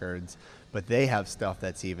collect records, but they have stuff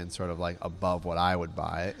that's even sort of like above what I would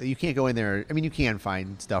buy. You can't go in there. I mean, you can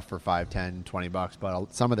find stuff for $5, $10, $20,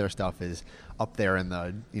 but some of their stuff is up there in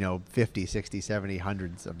the 50, 60, 70,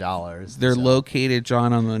 hundreds of dollars. They're So located,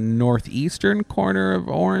 John, on the northeastern corner of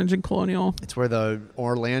Orange and Colonial. it's where the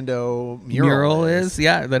Orlando Mural is,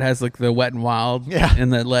 yeah, that has like the Wet and Wild Yeah.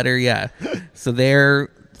 in the letter, yeah. So their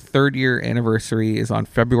 3rd-year anniversary is on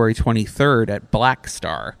February 23rd at Black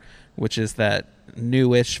Star, which is that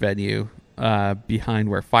newish venue behind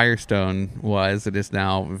where Firestone was. It is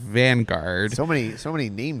now Vanguard, So many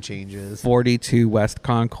name changes. 42 West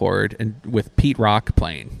Concord, and with Pete Rock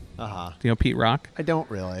playing. Uh-huh. Do you know Pete Rock? I don't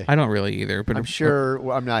really. I don't really either, but I'm sure.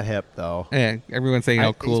 Well, I'm not hip though. Yeah, everyone's saying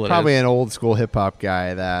how cool he's it probably is. an old school hip hop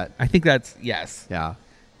guy. That I think that's yes. yeah.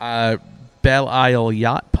 Belle Isle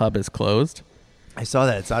Yacht Pub is closed. I saw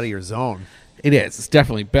that. It's out of your zone. It is. It's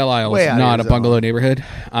definitely Belle Isle Way is out of not your a bungalow zone. neighborhood,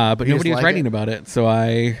 but You nobody just was like writing it? about it, so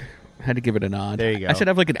I had to give it a nod. There you go. I should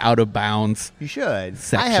have like an out of bounds. You should.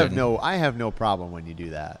 Section. I have no problem when you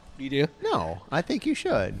do that. You do? No, I think you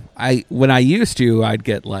should. When I used to, I'd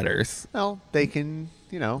get letters. Well, they can.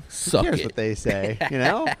 Who Suck cares it. what they say?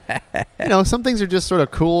 Some things are just sort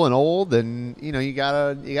of cool and old, and you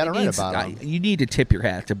gotta write about them. You need to tip your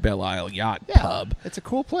hat to Belle Isle Yacht Yeah, Pub. it's a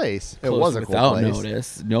cool place. It Closed was a cool without place.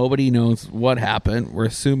 notice. Nobody knows what happened. We're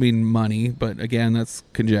assuming money, but again, that's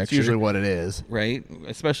conjecture. It's usually what it is. right?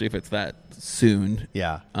 Especially if it's that soon.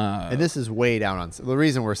 Yeah, Uh, and this is way down on. The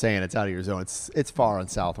reason we're saying it's out of your zone, it's far on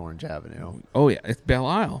South Orange Avenue. Oh yeah, it's Belle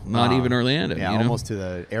Isle, not even Orlando. Yeah, you know? almost to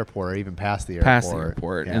the airport, or even past the airport. Past the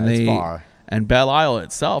airport, Yeah, and it's they far. and Belle Isle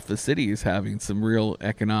itself, the city is having some real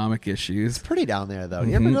economic issues. Pretty down there though.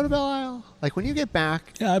 You ever go to Belle Isle? Like when you get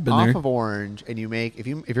back Yeah, I've been off there. of Orange and you make if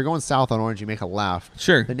you're going south on Orange, you make a left.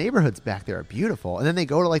 Sure. The neighborhoods back there are beautiful, and then they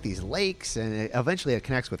go to like these lakes, and eventually it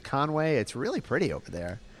connects with Conway. It's really pretty over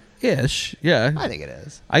there. Ish, yeah. I think it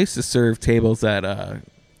is. I used to serve tables at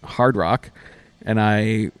Hard Rock, and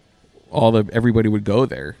everybody would go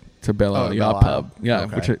there to Belle Isle Oh, Yacht Belle Isle. Pub. Yeah,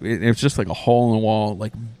 Okay. which it was just like a hole in the wall,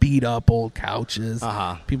 like beat up old couches.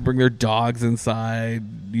 Uh-huh. People bring their dogs inside.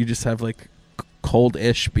 You just have like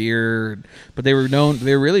cold-ish beer, but they were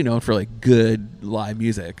really known for like good live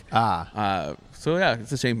music. So yeah,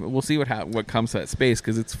 it's a shame. We'll see what comes to that space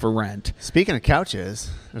because it's for rent. Speaking of couches,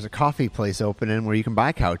 there's a coffee place opening where you can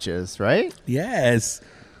buy couches, right? Yes.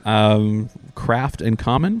 Craft and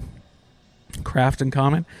Common.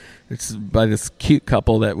 It's by this cute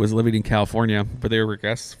couple that was living in California, but they were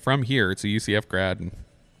guests from here. It's a UCF grad and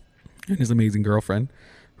his amazing girlfriend,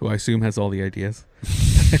 who I assume has all the ideas.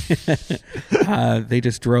 They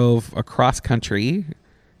just drove across country,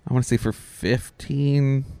 I want to say for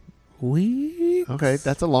 15 weeks. Okay,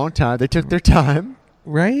 that's a long time. They took their time.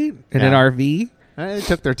 Right? In an Yeah. RV. They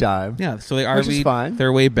took their time. Yeah, so they Which is RV'd fine.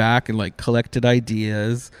 their way back and like collected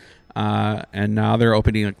ideas. And now they're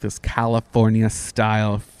opening like this California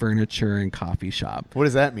style furniture and coffee shop. What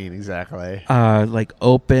does that mean exactly? Like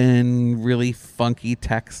open, really funky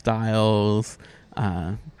textiles.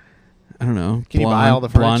 I don't know. Can you buy all the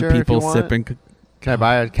furniture blonde people if you want? sipping? Can I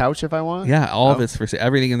buy a couch if I want? Yeah, all of it's for sale.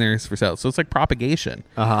 Everything in there is for sale. So it's like propagation.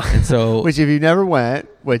 Uh-huh. And so, which if you never went,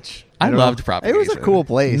 which I don't loved know, propagation. It was a cool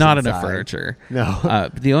place. Not inside. enough furniture. No.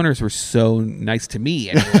 The owners were so nice to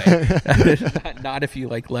me anyway. Not if you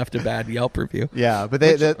like left a bad Yelp review. Yeah, but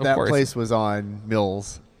that course. place was on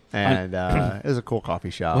Mills, and it was a cool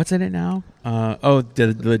coffee shop. What's in it now?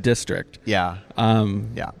 The district. Yeah.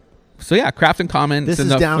 Yeah. So yeah, Craft and Common. This in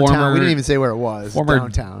is the downtown. Former, We didn't even say where it was. Former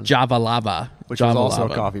downtown. Java Lava, which Java was also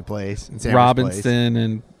Lava. a coffee place. In Sam's Robinson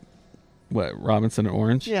and Robinson and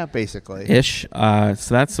Orange? Yeah, basically. Ish. So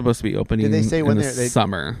that's supposed to be opening Did they say when in the they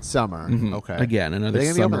summer. Summer. Mhm. Okay. Again, another Are they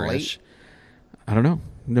gonna be open summer-ish. late? I don't know.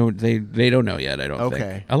 No, they don't know yet, I don't Okay.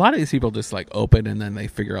 think. A lot of these people just like open and then they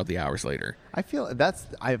figure out the hours later. I feel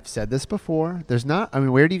I've said this before. There's not, I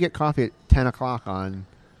mean, where do you get coffee at 10 o'clock on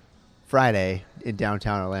Friday in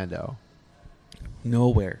downtown Orlando?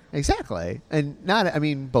 Nowhere. Exactly. And I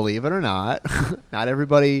mean, believe it or not, not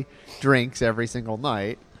everybody drinks every single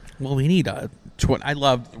night. Well, we need I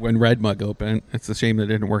loved when Red Mug opened. It's a shame that it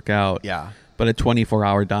didn't work out. Yeah. But a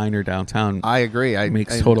 24-hour diner downtown. I agree.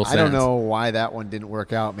 Makes total I don't sense. know why that one didn't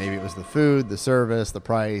work out. Maybe it was the food, the service, the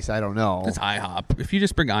price. I don't know. It's IHOP. If you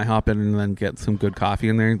just bring IHOP in and then get some good coffee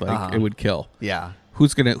in there, like it would kill. Yeah.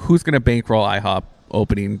 Who's gonna bankroll IHOP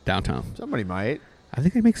opening downtown? Somebody might. I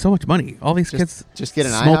think they make so much money. All these kids just get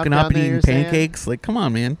an smoking IHOP up down and there, eating you're saying? pancakes. Like, come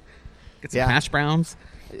on, man. Get some Yeah. hash browns.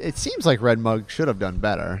 It seems like Red Mug should have done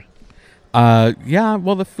better. Yeah.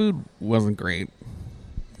 Well, the food wasn't great.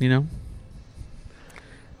 You know.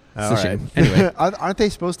 It's All a shame. right. Anyway. Aren't they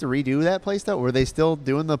supposed to redo that place though? Were they still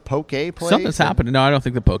doing the poke place? Something's happening. No, I don't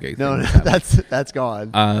think the poke thing No, is happening. that's gone.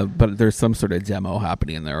 But there's some sort of demo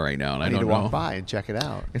happening in there right now, and I need don't to know. walk by and check it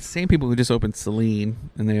out. It's the same people who just opened Celine,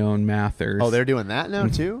 and they own Mathers. Oh, they're doing that now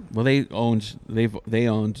too. Well, they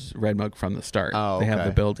owned Red Mug from the start. Oh, They have okay.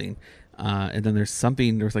 the building, and then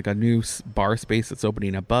there's like a new bar space that's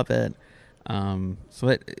opening above it.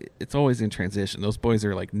 So it's always in transition. Those boys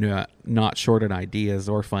are like not short on ideas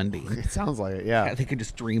or funding. It sounds like it. Yeah. They can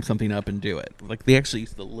just dream something up and do it. Like they actually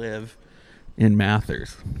used to live in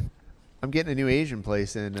Mathers. I'm getting a new Asian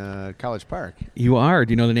place in College Park. You are?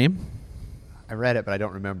 Do you know the name? I read it, but I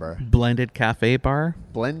don't remember. Blended Cafe Bar.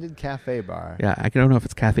 Blended Cafe Bar. Yeah, I don't know if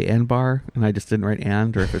it's cafe and bar, and I just didn't write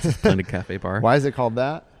and, or if it's Blended Cafe Bar. Why is it called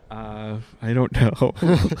that? I don't know.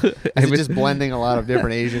 Is it just blending a lot of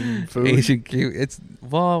different Asian food? Asian cute.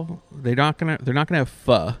 They're not gonna have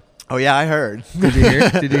pho. Oh yeah, I heard. Did you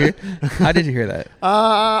hear? How did you hear that?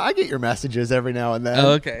 I get your messages every now and then.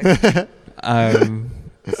 Oh, okay.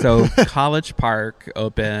 So College Park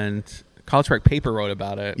opened. College Park Paper wrote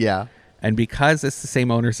about it. Yeah. And because it's the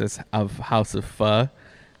same owners as of House of Pho,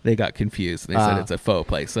 they got confused. They said it's a faux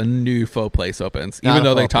place. A new faux place opens, Not even a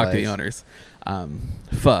though they faux talked to place. the owners.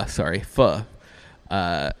 Pho.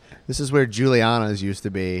 This is where Giuliana's used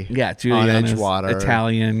to be. Yeah, Giuliana's on Edgewater.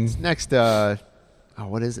 Italian. Next,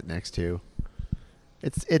 what is it next to?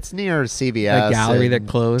 It's near CVS. The gallery and that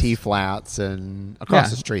closed? T Flats and across Yeah.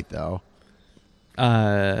 the street though.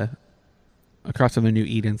 Across from the new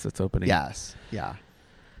Edens that's opening. Yes. Yeah.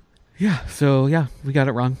 Yeah. So yeah, we got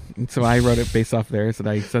it wrong. And so I wrote it based off theirs, and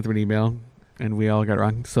I sent them an email, and we all got it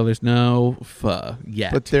wrong. So there's no pho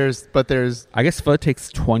yet. But there's. I guess pho takes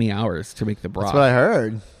 20 hours to make the broth. That's what I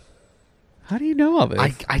heard. How do you know all this?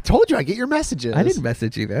 I told you I get your messages. I didn't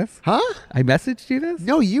message you this. Huh? I messaged you this?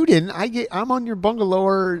 No, you didn't. I'm on your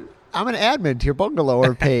bungalower. I'm an admin to your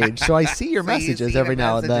bungalower page, so I see your So you messages see every the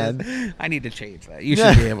now and messages. then. I need to change that. You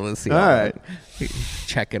should be able to see All right. that.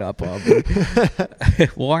 Check it up on me.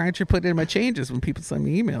 Well, why aren't you putting in my changes when people send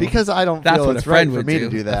me emails? Because I don't That's feel what it's a friend right for would me do.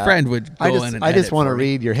 to do that. A friend would go in and I just edit want to for me.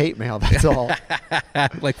 read your hate mail. That's all.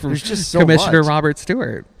 Like from There's just so Commissioner much. Robert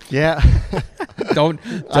Stewart. Yeah. Don't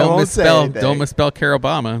won't say anything. don't misspell Carol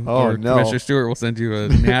Obama. Oh, or no. Commissioner Stewart will send you a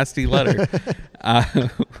nasty letter.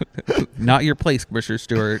 Not your place, Commissioner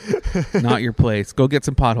Stewart. Not your place. Go get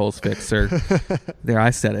some potholes fixed, sir. There, I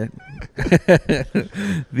said it.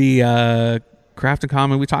 The Craft and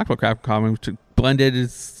Common. We talked about Craft and Common. Blended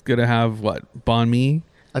is gonna have what? Banh mi,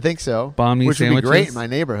 I think so. Banh mi Which sandwiches, would be great in my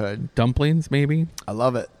neighborhood. dumplings, maybe. I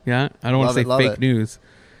love it. Yeah, I don't want to say Love fake it. news.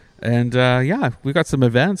 And yeah, we got some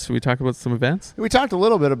events. Should we talk about some events? We talked a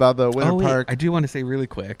little bit about the Winter wait, Park. I do want to say really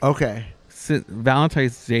quick. Okay. Since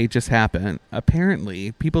Valentine's Day just happened,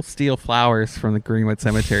 apparently people steal flowers from the Greenwood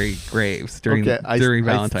Cemetery graves during I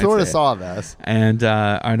Valentine's sort Day. of saw this. And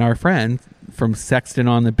our friend from Sexton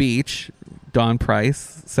on the Beach, Don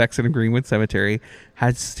Price, Sexton and Greenwood Cemetery,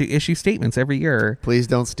 has to issue statements every year. Please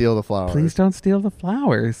don't steal the flowers. Please don't steal the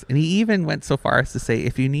flowers. And he even went so far as to say,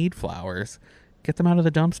 if you need flowers, get them out of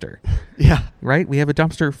the dumpster. Yeah. Right? We have a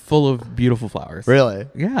dumpster full of beautiful flowers. Really?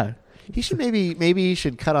 Yeah. He should maybe he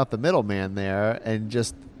should cut out the middleman there and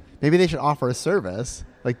just maybe they should offer a service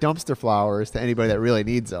like dumpster flowers to anybody that really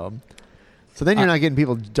needs them. So then you're not getting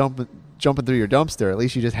people jumping through your dumpster. At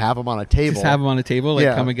least you just have them on a table. Just have them on a table.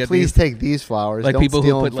 Like, come and get please these. take these flowers. Like Don't people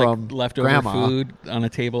steal who put them from like leftover grandma. food on a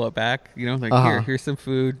table out back. You know, like here's some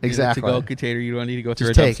food. Exactly. To go container. You don't need to go through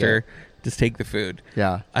Just a take dumpster. it. Just take the food.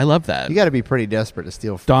 Yeah. I love that. You got to be pretty desperate to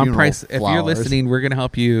steal Don funeral Price, if flowers. you're listening, we're going to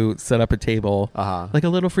help you set up a table, like a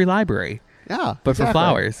little free library, Yeah. but for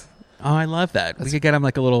flowers. Oh, I love that. We could get them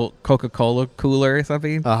like a little Coca-Cola cooler or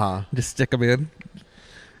something. Just stick them in.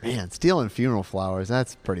 Man, stealing funeral flowers,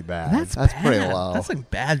 that's pretty bad. That's pretty bad. low. That's like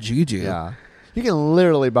bad juju. Yeah. You can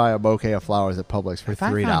literally buy a bouquet of flowers at Publix for If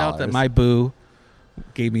 $3. I found out that my boo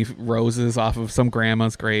gave me roses off of some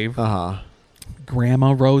grandma's grave,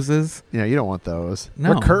 grandma roses. Yeah, you don't want those.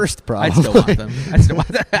 No. They're cursed, probably. I still want them. I still want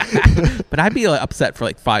them. But I'd be upset for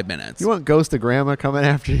like 5 minutes. You want ghost of grandma coming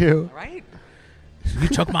after you? Right? You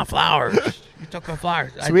took my flowers. You took my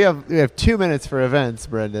flowers. So we have 2 minutes for events,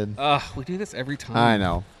 Brendan. We do this every time. I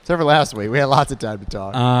know. Except for last week. We had lots of time to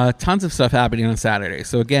talk. Tons of stuff happening on Saturday.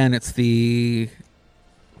 So again, it's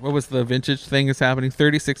what was the vintage thing that's happening?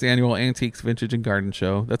 36th Annual Antiques Vintage and Garden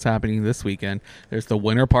Show. That's happening this weekend. There's the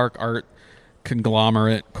Winter Park Art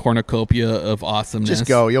Conglomerate Cornucopia of awesomeness. Just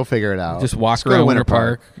go. You'll figure it out. Just walk Just go to around Winter Winter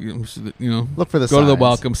Park. You know, look for the Go to the signs.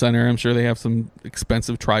 Welcome Center. I'm sure they have some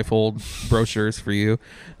expensive trifold brochures for you.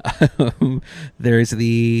 There's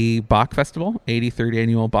the Bach Festival. 83rd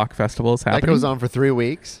Annual Bach Festival is happening. That goes on for 3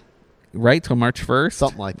 weeks. Right, till March 1st.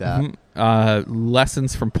 Something like that.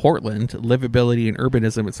 Lessons from Portland, Livability and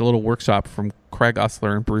Urbanism. It's a little workshop from Craig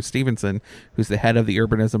Usler and Bruce Stevenson, who's the head of the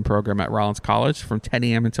urbanism program at Rollins College, from 10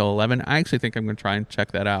 a.m. until 11. I actually think I'm going to try and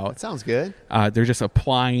check that out. That sounds good. They're just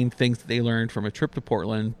applying things that they learned from a trip to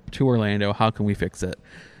Portland to Orlando. How can we fix it?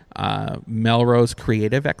 Melrose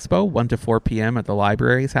Creative Expo, 1 to 4 p.m. at the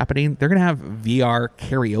library is happening. They're going to have VR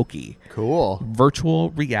karaoke. Cool. Virtual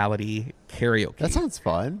reality karaoke. That sounds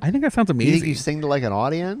fun. I think that sounds You amazing. think you sing to like an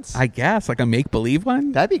audience? I guess, like a make-believe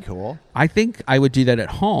one. That'd be cool. I think I would do that at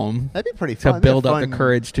home. That'd be pretty fun. To build up the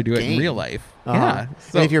courage to do it in game. real life. Yeah.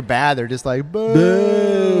 So, And if you're bad, they're just like,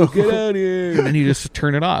 boo. get out of here. And then you just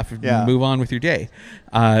turn it off and Yeah. move on with your day.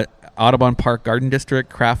 Audubon Park Garden District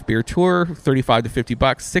Craft Beer Tour, $35 to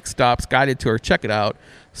 $50, 6 stops, guided tour. Check it out.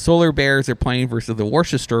 Solar Bears are playing versus the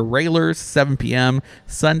Worcester Railers, 7 p.m.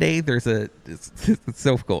 Sunday, there's it's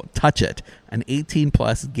so cool. Touch It, an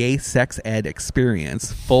 18-plus gay sex ed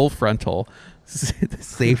experience, full frontal,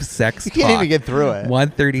 safe sex You can't even get through it.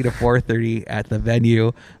 1:30 to 4:30 at the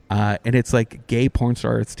venue. And it's like gay porn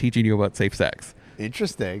stars teaching you about safe sex.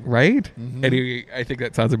 Interesting. Right? Anyway, I think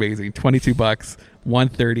that sounds amazing. $22,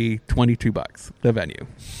 1:30, $22, the venue.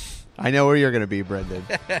 I know where you're going to be, Brendan.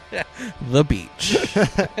 The beach.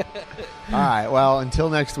 All right. Well, until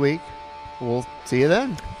next week, we'll see you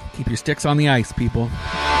then. Keep your sticks on the ice, people.